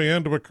announced an early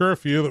end to a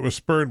curfew that was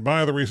spurred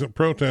by the recent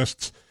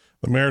protests.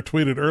 The mayor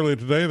tweeted earlier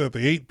today that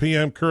the 8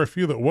 p.m.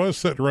 curfew that was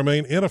set to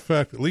remain in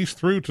effect at least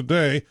through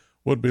today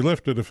would be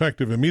lifted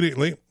effective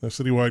immediately, a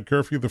citywide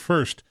curfew, the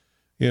first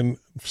in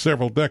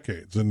several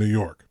decades in New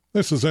York.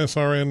 This is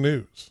SRN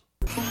News.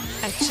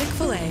 At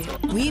Chick-fil-A,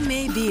 we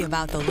may be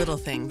about the little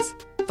things,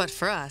 but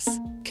for us,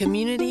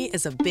 community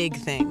is a big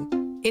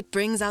thing. It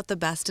brings out the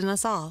best in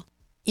us all,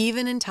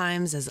 even in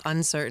times as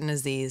uncertain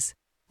as these.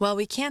 While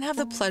we can't have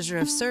the pleasure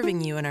of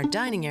serving you in our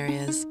dining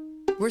areas,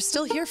 we're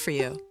still here for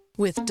you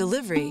with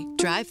delivery,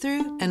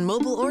 drive-thru, and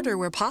mobile order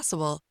where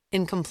possible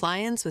in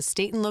compliance with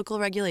state and local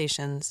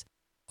regulations.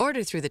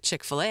 Order through the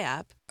Chick-fil-A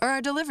app or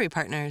our delivery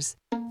partners,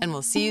 and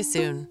we'll see you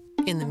soon.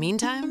 In the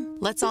meantime,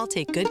 let's all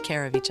take good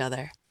care of each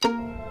other.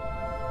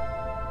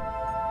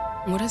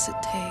 What does it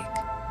take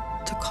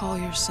to call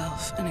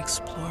yourself an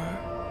explorer?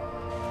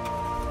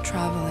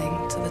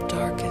 Traveling to the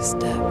darkest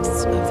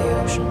depths of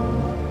the ocean.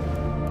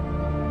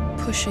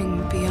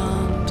 Pushing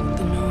beyond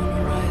the known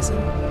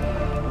horizon.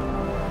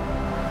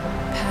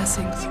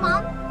 Passing through.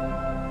 Mom,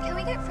 can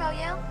we get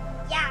Froyo?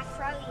 Yeah,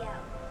 Froyo.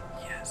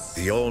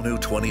 The all-new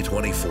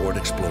 2020 Ford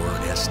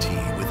Explorer ST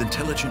with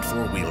intelligent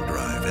four-wheel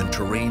drive and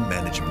terrain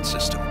management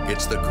system.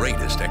 It's the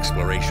greatest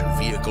exploration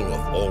vehicle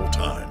of all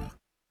time.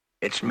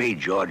 It's me,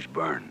 George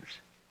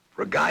Burns.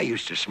 For a guy who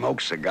used to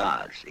smoke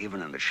cigars,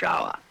 even in the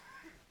shower,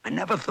 I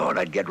never thought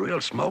I'd get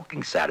real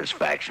smoking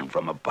satisfaction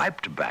from a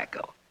pipe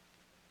tobacco.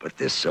 But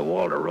this Sir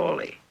Walter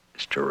Raleigh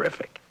is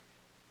terrific.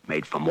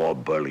 Made from all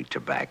burley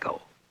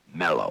tobacco.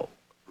 Mellow,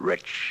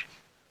 rich,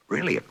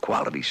 really a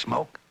quality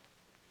smoke.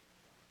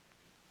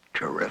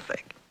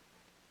 Terrific.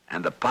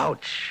 And the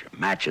pouch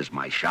matches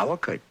my shower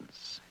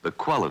curtains. The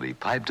quality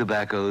pipe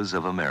tobaccos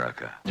of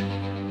America.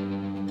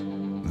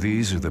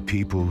 These are the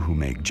people who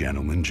make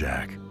Gentleman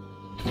Jack.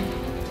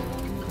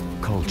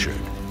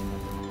 Cultured.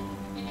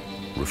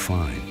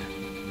 Refined.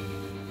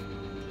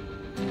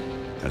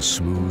 As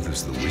smooth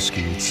as the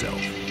whiskey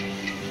itself.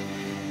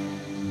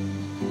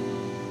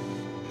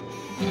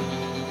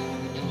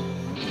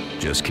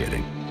 Just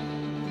kidding.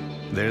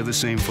 They're the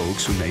same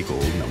folks who make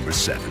Old Number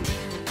 7.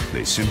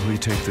 They simply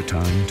take the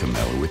time to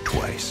mellow it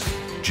twice.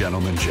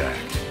 Gentleman Jack.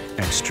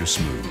 Extra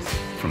smooth.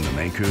 From the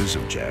makers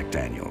of Jack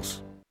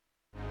Daniels.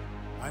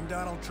 I'm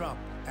Donald Trump,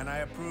 and I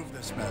approve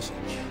this message.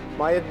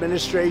 My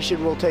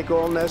administration will take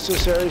all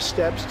necessary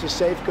steps to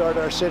safeguard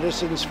our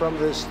citizens from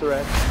this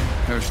threat.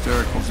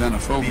 Hysterical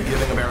xenophobia.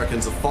 Giving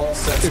Americans a false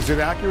sense. Is it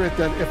accurate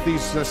that if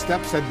these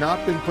steps had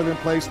not been put in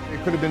place,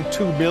 it could have been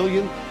 2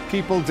 million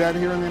people dead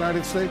here in the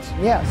United States?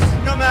 Yes.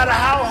 No matter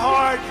how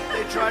hard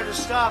they try to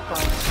stop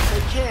us,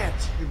 they can't.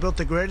 We built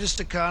the greatest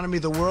economy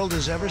the world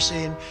has ever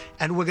seen,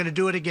 and we're going to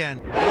do it again.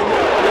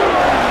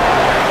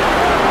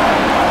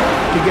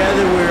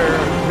 Together, we're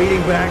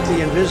beating back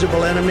the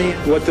invisible enemy.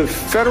 What the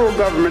federal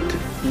government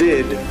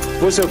did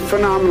was a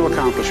phenomenal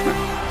accomplishment.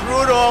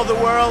 Through it all, the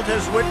world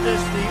has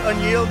witnessed the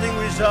unyielding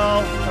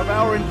resolve of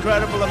our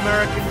incredible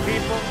American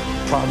people.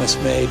 Promise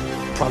made,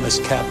 promise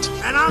kept.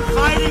 And I'm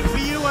fighting for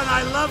you, and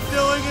I love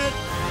doing it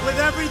with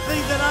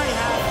everything that I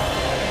have.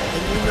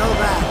 And you know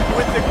that.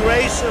 With the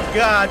grace of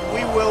God,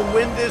 we will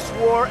win this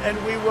war, and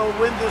we will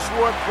win this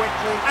war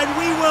quickly. And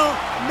we will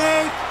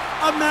make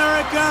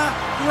America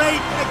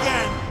great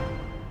again.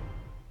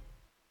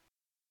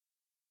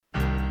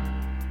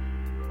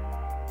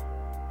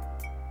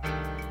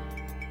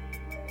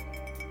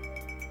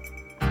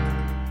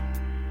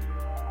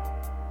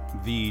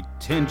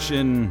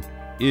 Tension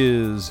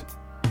is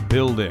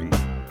building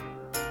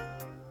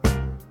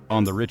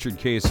on the Richard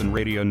Cason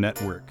Radio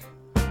Network.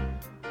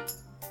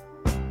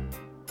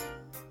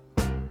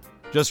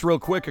 Just real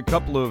quick, a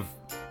couple of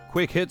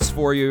quick hits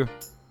for you.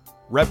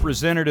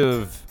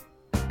 Representative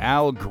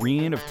Al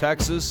Green of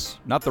Texas,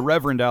 not the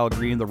Reverend Al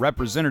Green, the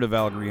Representative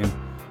Al Green,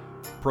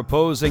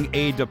 proposing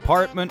a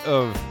Department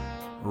of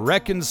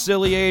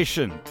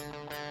Reconciliation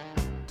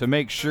to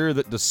make sure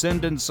that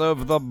descendants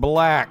of the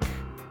black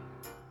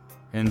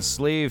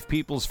enslaved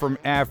peoples from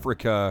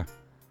Africa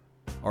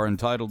are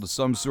entitled to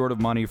some sort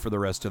of money for the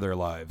rest of their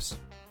lives.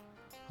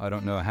 I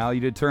don't know how you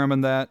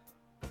determine that.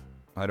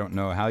 I don't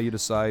know how you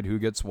decide who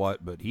gets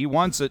what, but he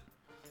wants it.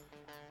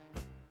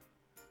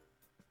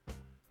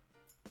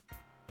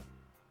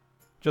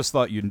 Just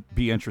thought you'd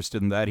be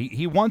interested in that.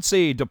 He wants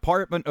a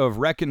Department of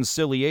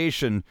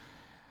Reconciliation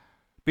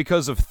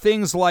because of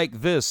things like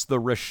this, the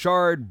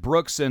Rayshard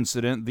Brooks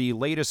incident, the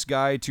latest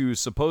guy to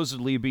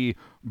supposedly be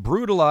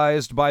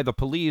brutalized by the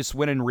police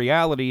when in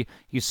reality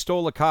he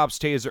stole a cop's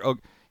taser. Oh,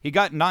 he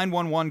got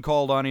 911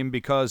 called on him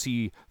because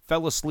he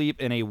fell asleep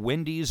in a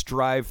Wendy's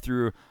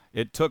drive-thru.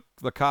 It took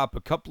the cop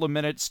a couple of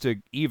minutes to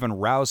even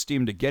roust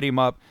him to get him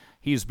up.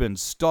 He's been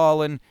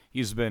stalling.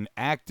 He's been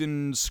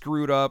acting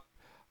screwed up.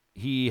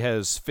 He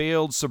has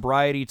failed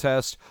sobriety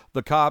test.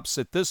 The cops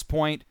at this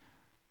point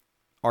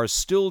are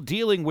still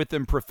dealing with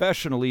him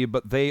professionally,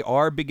 but they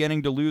are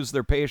beginning to lose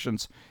their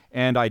patience.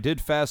 And I did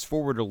fast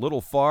forward a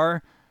little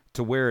far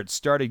to where it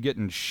started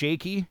getting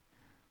shaky,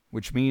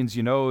 which means,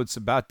 you know, it's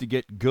about to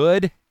get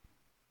good.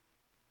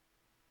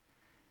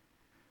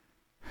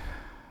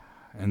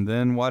 And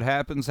then what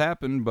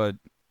happened, but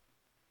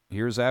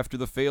here's after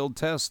the failed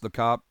test, the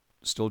cop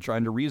still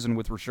trying to reason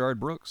with Rayshard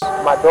Brooks.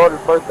 My daughter's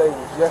birthday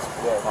was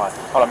yesterday.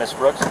 Hold on, Mr.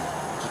 Brooks.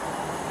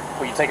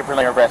 Will you take a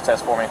preliminary breath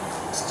test for me?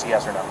 It's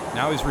yes or no.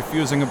 Now he's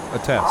refusing a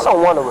test. I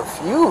don't want to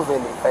refuse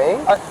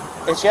anything.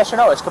 It's yes or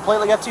no. It's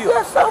completely up to you.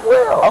 Yes, I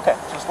will. Okay,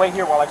 just wait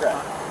here while I grab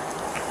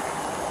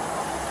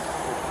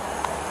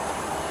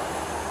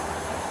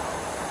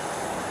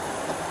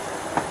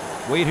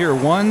it. Wait here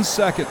 1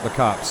 second, the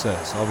cop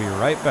says. I'll be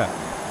right back.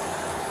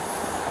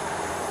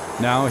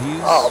 Now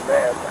he's... Oh,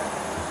 man.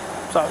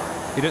 Sorry.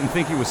 He didn't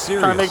think he was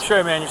serious. Trying to make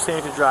sure, man, you're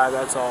safe to drive,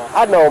 that's all.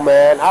 I know,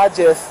 man. I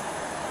just...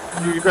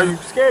 You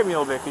scared me a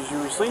little bit because you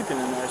were sleeping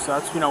in there, so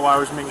that's, why I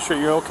was making sure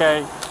you're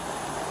okay.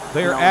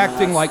 They are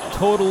acting like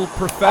total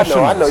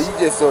professionals. I know. You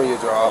just doing your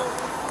job.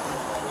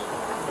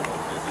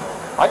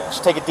 All right,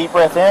 just take a deep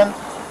breath in.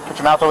 Put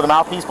your mouth over the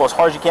mouthpiece, blow as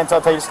hard as you can until I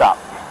tell you to stop.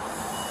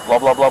 Blah,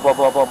 blah, blah, blah,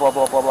 blah, blah, blah,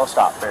 blah, blah, blah.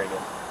 Stop. Very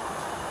good.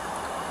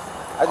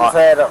 I just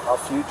had a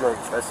few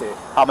drinks. That's it.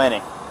 How many?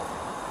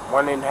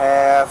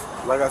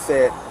 1.5. Like I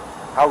said,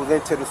 I was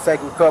into the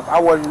second cup. I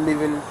wasn't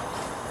even...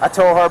 I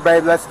told her,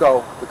 babe, let's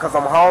go because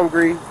I'm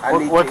hungry.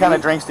 What kind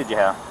of drinks did you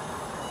have?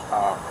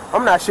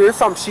 I'm not sure. It's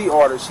something she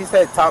ordered. She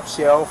said top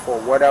shelf or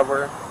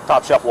whatever.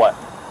 Top shelf what?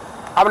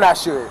 I'm not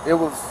sure. It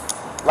was,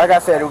 like I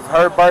said, it was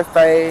her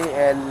birthday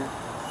and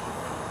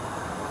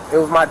it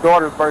was my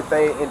daughter's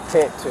birthday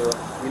intent to,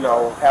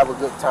 have a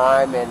good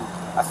time. And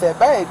I said,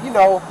 babe,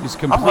 he's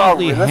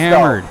completely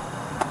hammered.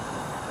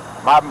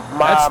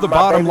 That's the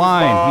bottom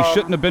line. He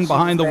shouldn't have been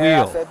behind the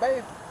wheel. I said,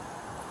 babe,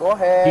 go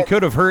ahead. He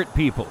could have hurt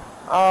people.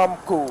 I'm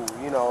cool.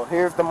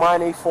 Here's the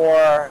money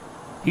for...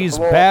 He's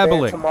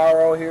babbling.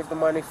 Tomorrow, here's the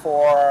money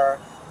for,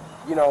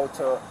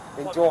 to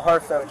enjoy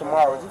herself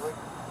tomorrow. Just,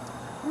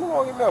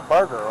 give me a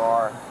burger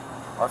or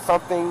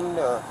something.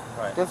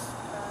 Just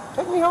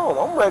take me home.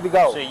 I'm ready to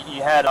go. So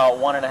you had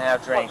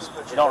 1.5 drinks,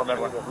 but you don't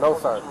remember? No,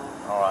 sir.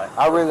 All right.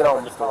 I really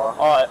don't, Mr. All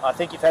right. I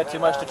think you've had too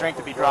much to drink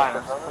to be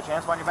driving. Put your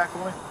hands behind your back for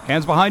me.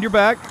 Hands behind your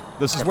back.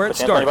 This is where it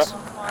starts.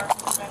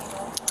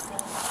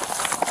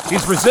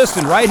 He's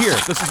resisting right here.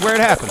 This is where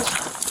it happens.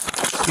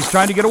 He's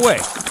trying to get away.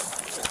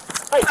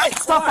 Hey,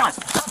 stop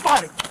fighting. Stop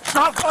fighting.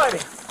 Stop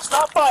fighting.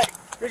 Stop fighting.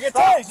 You're going to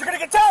get tased. You're going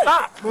to get tased.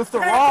 Stop. Mr.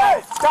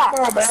 Ross. Stop.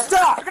 Come on, man.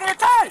 Stop. You're going to get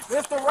tased.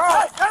 Mr.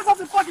 Ross. Hey, hands off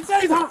the fucking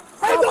taser.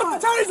 Hands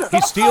off the taser.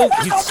 He stole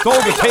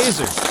the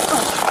taser.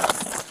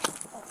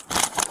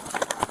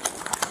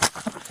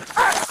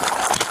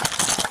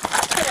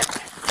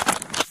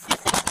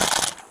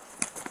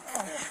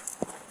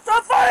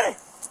 Stop fighting.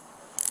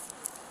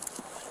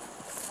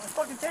 My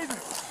fucking taser.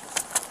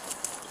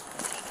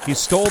 He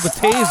stole the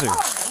taser.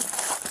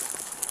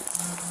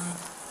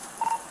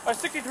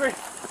 63.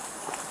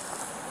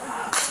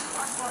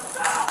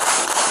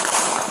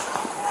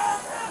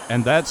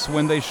 And that's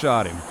when they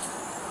shot him.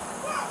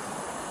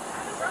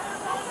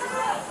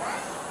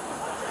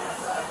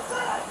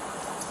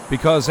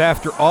 Because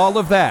after all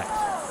of that,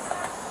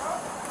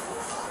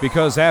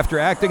 because after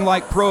acting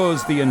like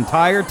pros the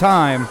entire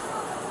time,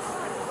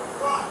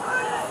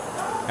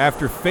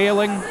 after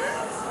failing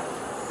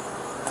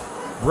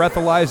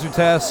breathalyzer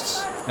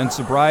tests and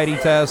sobriety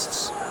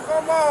tests,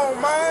 Come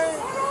on, man.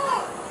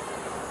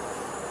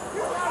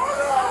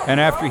 and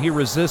after he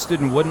resisted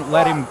and wouldn't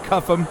let him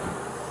cuff him,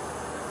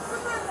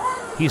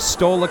 he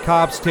stole a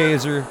cop's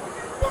taser,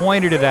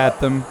 pointed it at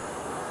them,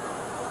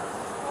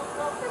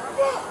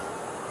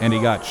 and he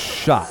got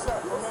shot.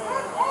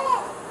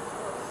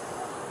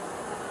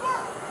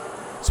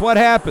 what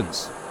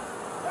happens.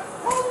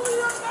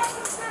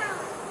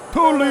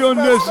 Totally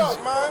unnecessary.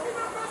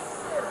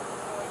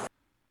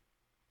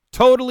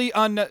 Totally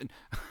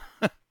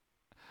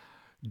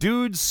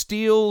Dude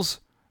steals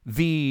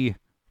the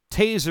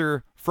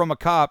taser from a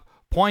cop,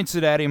 points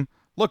it at him.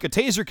 Look, a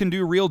taser can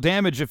do real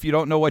damage if you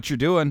don't know what you're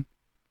doing.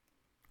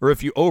 Or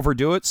if you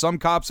overdo it. Some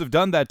cops have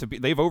done that.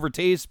 They've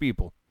overtased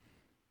people.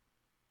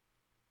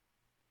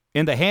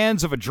 In the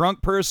hands of a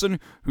drunk person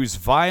who's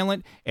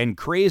violent and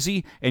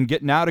crazy and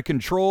getting out of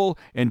control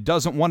and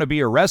doesn't want to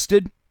be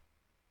arrested.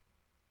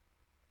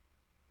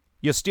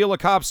 You steal a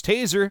cop's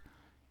taser.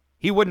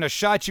 He wouldn't have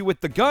shot you with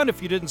the gun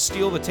if you didn't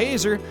steal the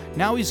taser.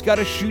 Now he's got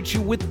to shoot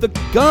you with the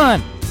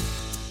gun.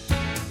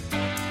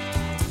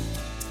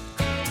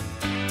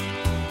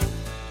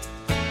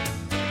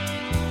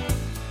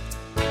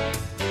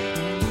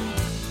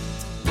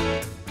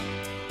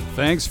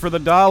 Thanks for the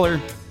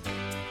 $1.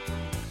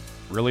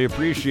 Really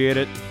appreciate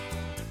it.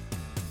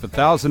 If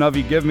 1,000 of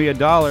you give me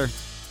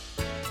 $1,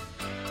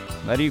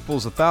 that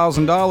equals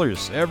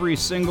 $1,000 every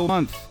single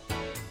month,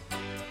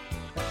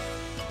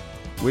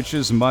 which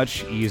is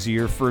much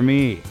easier for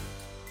me.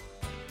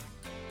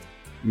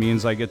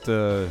 Means I get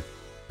to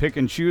pick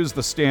and choose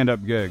the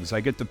stand-up gigs. I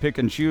get to pick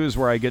and choose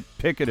where I get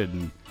picketed,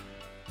 and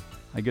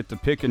I get to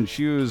pick and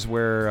choose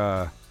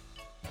where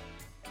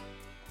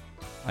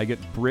I get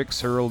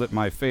bricks hurled at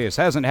my face.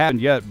 Hasn't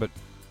happened yet, but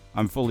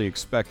I'm fully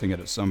expecting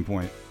it at some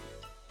point.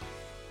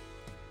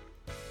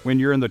 When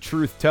you're in the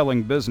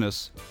truth-telling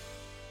business,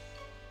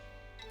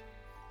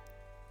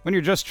 when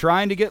you're just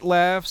trying to get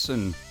laughs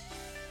and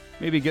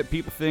maybe get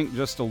people to think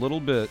just a little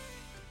bit,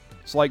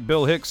 it's like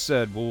Bill Hicks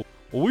said, well,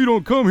 we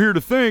don't come here to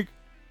think.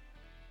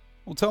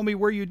 Well, tell me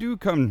where you do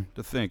come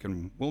to think,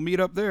 and we'll meet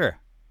up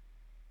there.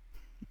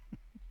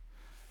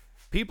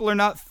 People are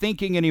not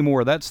thinking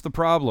anymore. That's the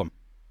problem.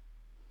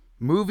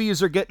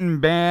 Movies are getting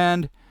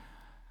banned.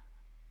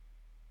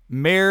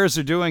 Mayors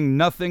are doing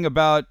nothing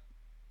about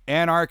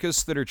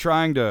anarchists that are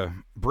trying to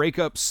break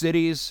up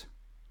cities.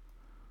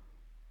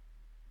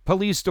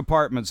 Police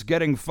departments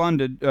getting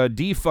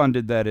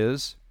defunded, that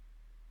is.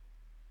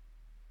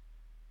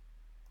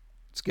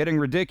 It's getting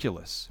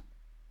ridiculous.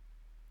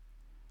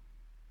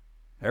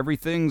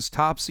 Everything's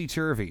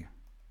topsy-turvy.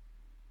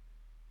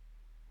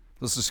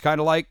 This is kind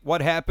of like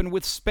what happened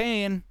with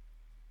Spain.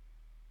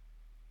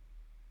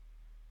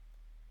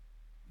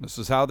 This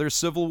is how their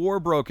civil war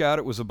broke out.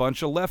 It was a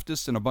bunch of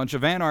leftists and a bunch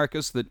of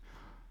anarchists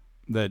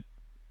that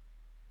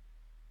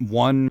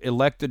won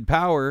elected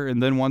power,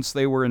 and then once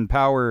they were in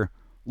power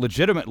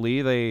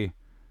legitimately, they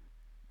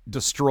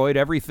destroyed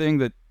everything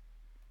that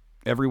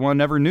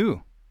everyone ever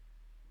knew.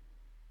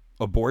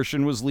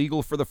 Abortion was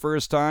legal for the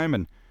first time,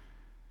 and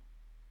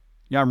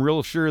yeah, I'm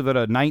real sure that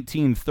a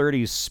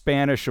 1930s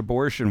Spanish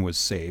abortion was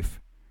safe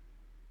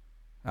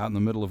out in the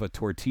middle of a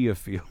tortilla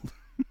field.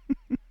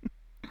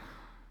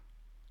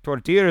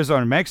 Tortillas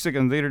are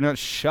Mexican. They do not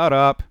shut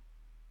up.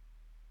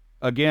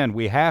 Again,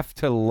 we have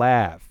to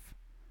laugh.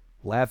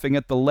 Laughing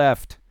at the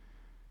left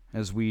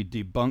as we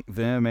debunk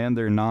them and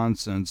their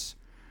nonsense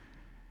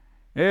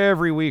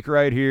every week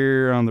right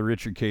here on the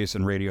Richard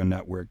Cason Radio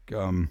Network.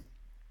 Do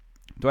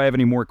I have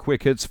any more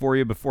quick hits for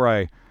you before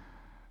I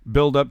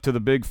build up to the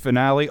big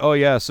finale? Oh,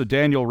 yeah, so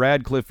Daniel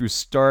Radcliffe, who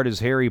starred as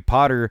Harry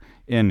Potter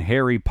in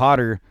Harry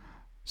Potter,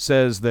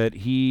 says that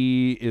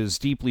he is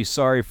deeply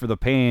sorry for the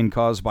pain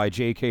caused by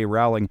J.K.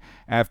 Rowling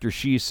after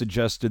she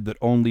suggested that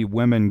only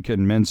women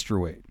can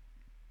menstruate.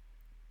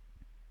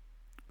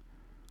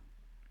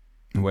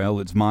 Well,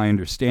 it's my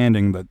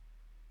understanding that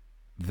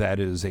that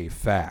is a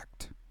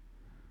fact.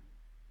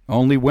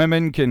 Only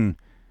women can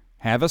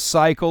have a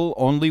cycle.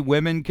 Only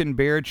women can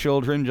bear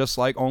children, just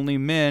like only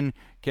men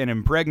can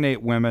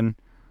impregnate women.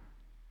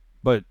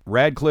 But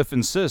Radcliffe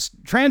insists,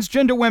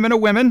 transgender women are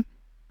women.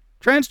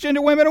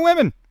 Transgender women are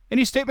women.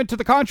 Any statement to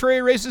the contrary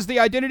erases the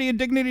identity and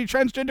dignity of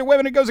transgender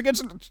women and goes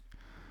against it.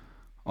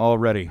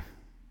 Already.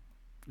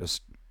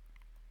 Just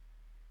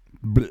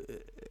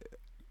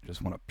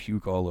want to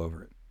puke all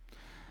over it.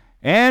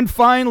 And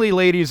finally,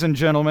 ladies and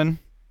gentlemen,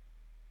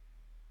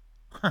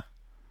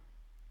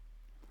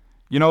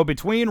 you know,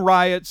 between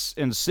riots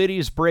and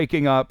cities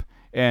breaking up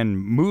and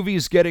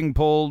movies getting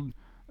pulled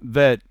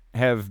that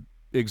have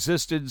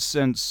existed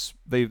since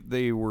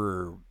they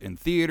were in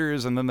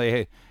theaters, and then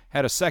they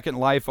had a second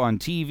life on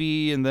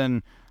TV and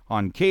then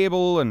on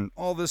cable and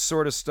all this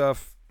sort of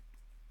stuff,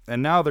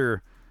 and now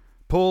they're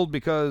pulled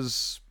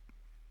because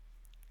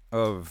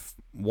of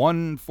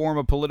one form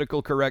of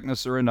political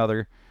correctness or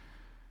another.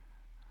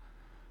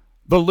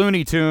 The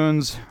Looney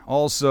Tunes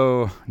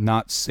also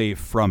not safe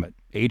from it.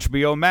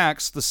 HBO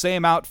Max, the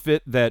same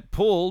outfit that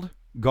pulled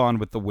Gone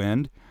with the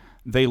Wind,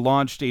 they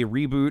launched a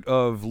reboot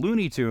of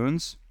Looney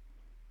Tunes.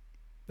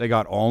 They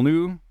got all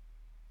new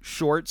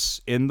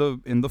shorts in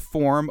the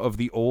form of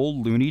the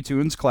old Looney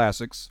Tunes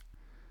classics,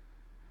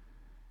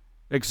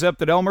 except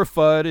that Elmer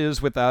Fudd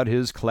is without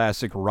his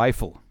classic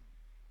rifle.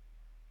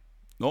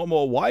 No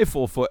more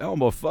rifle for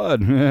Elmer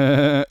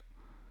Fudd.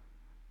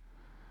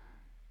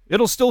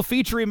 It'll still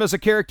feature him as a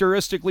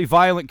characteristically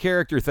violent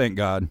character, thank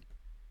God.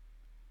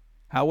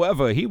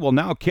 However, he will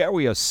now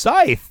carry a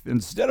scythe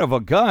instead of a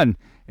gun,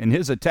 and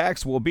his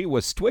attacks will be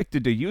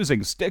restricted to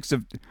using sticks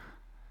of...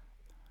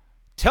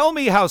 Tell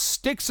me how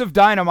sticks of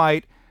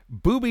dynamite,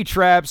 booby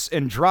traps,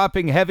 and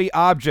dropping heavy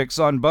objects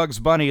on Bugs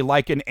Bunny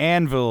like an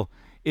anvil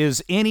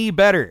is any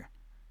better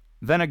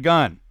than a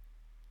gun.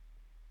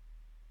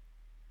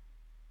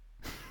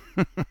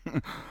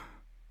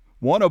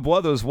 Warner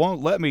Brothers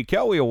won't let me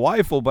carry a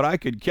rifle, but I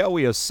could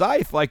carry a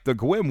scythe like the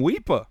Grim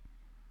Reaper.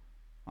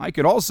 I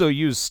could also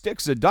use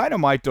sticks of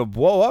dynamite to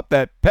blow up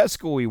that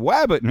pesky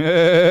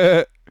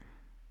wabbit.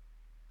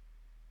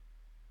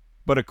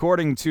 But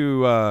according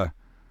to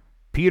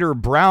Peter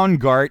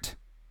Braungart,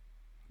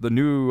 the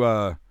new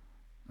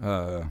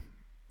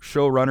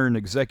showrunner and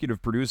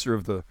executive producer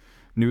of the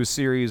new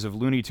series of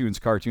Looney Tunes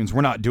cartoons,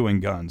 we're not doing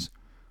guns.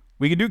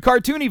 We can do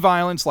cartoony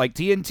violence like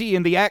TNT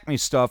and the Acme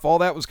stuff. All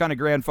that was kind of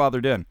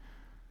grandfathered in.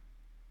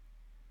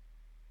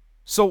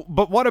 So,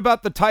 but what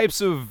about the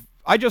types of...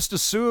 I just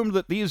assumed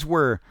that these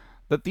were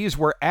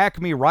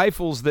Acme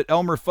rifles that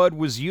Elmer Fudd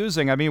was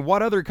using. I mean,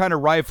 what other kind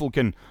of rifle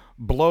can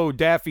blow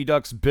Daffy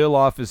Duck's bill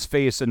off his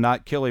face and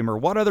not kill him? Or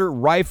what other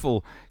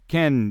rifle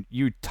can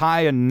you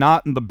tie a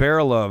knot in the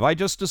barrel of? I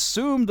just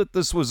assumed that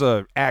this was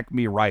a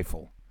Acme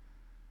rifle.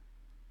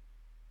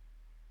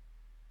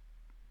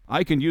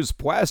 I can use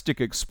plastic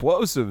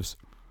explosives.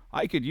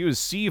 I could use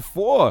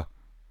C4.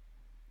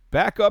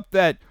 Back up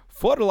that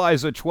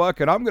fertilizer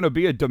truck, and I'm going to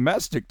be a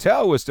domestic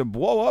terrorist and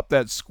blow up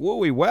that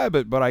squirry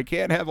wabbit, but I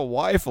can't have a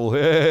rifle.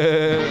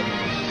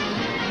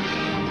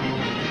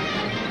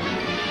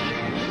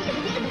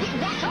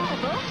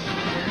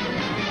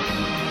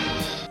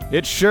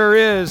 It sure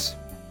is.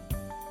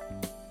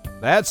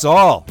 That's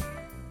all.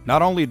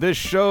 Not only this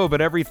show,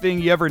 but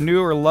everything you ever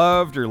knew or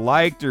loved or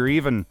liked or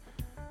even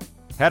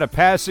had a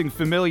passing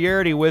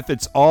familiarity with,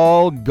 it's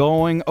all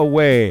going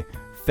away.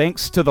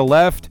 Thanks to the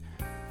left,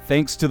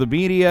 thanks to the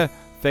media,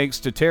 thanks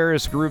to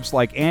terrorist groups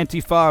like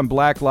Antifa and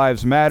Black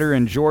Lives Matter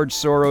and George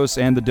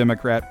Soros and the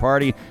Democrat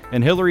Party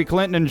and Hillary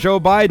Clinton and Joe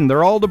Biden.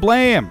 They're all to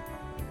blame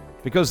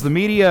because the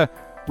media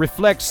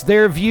reflects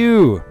their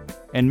view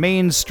and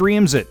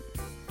mainstreams it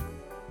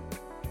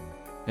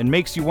and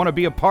makes you want to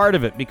be a part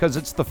of it because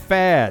it's the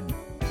fad.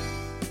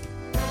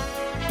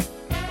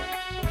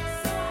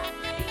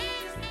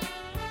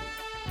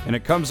 And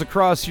it comes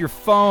across your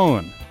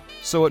phone,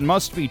 so it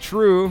must be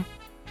true,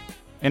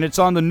 and it's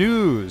on the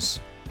news,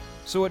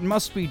 so it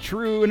must be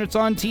true, and it's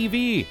on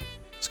TV.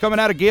 It's coming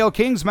out of Gayle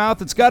King's mouth,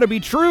 it's got to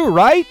be true,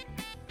 right?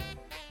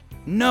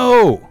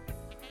 No.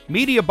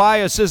 Media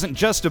bias isn't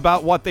just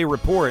about what they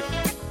report.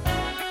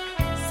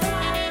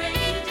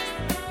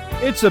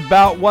 It's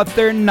about what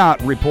they're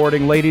not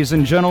reporting, ladies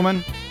and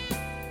gentlemen.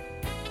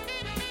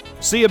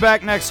 See you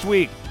back next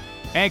week.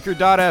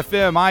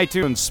 Anchor.fm,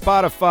 iTunes,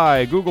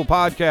 Spotify, Google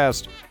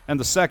Podcast, and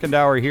the second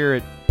hour here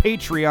at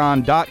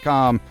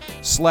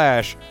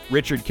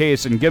patreon.com/Richard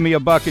Cason. Give me a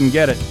buck and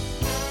get it.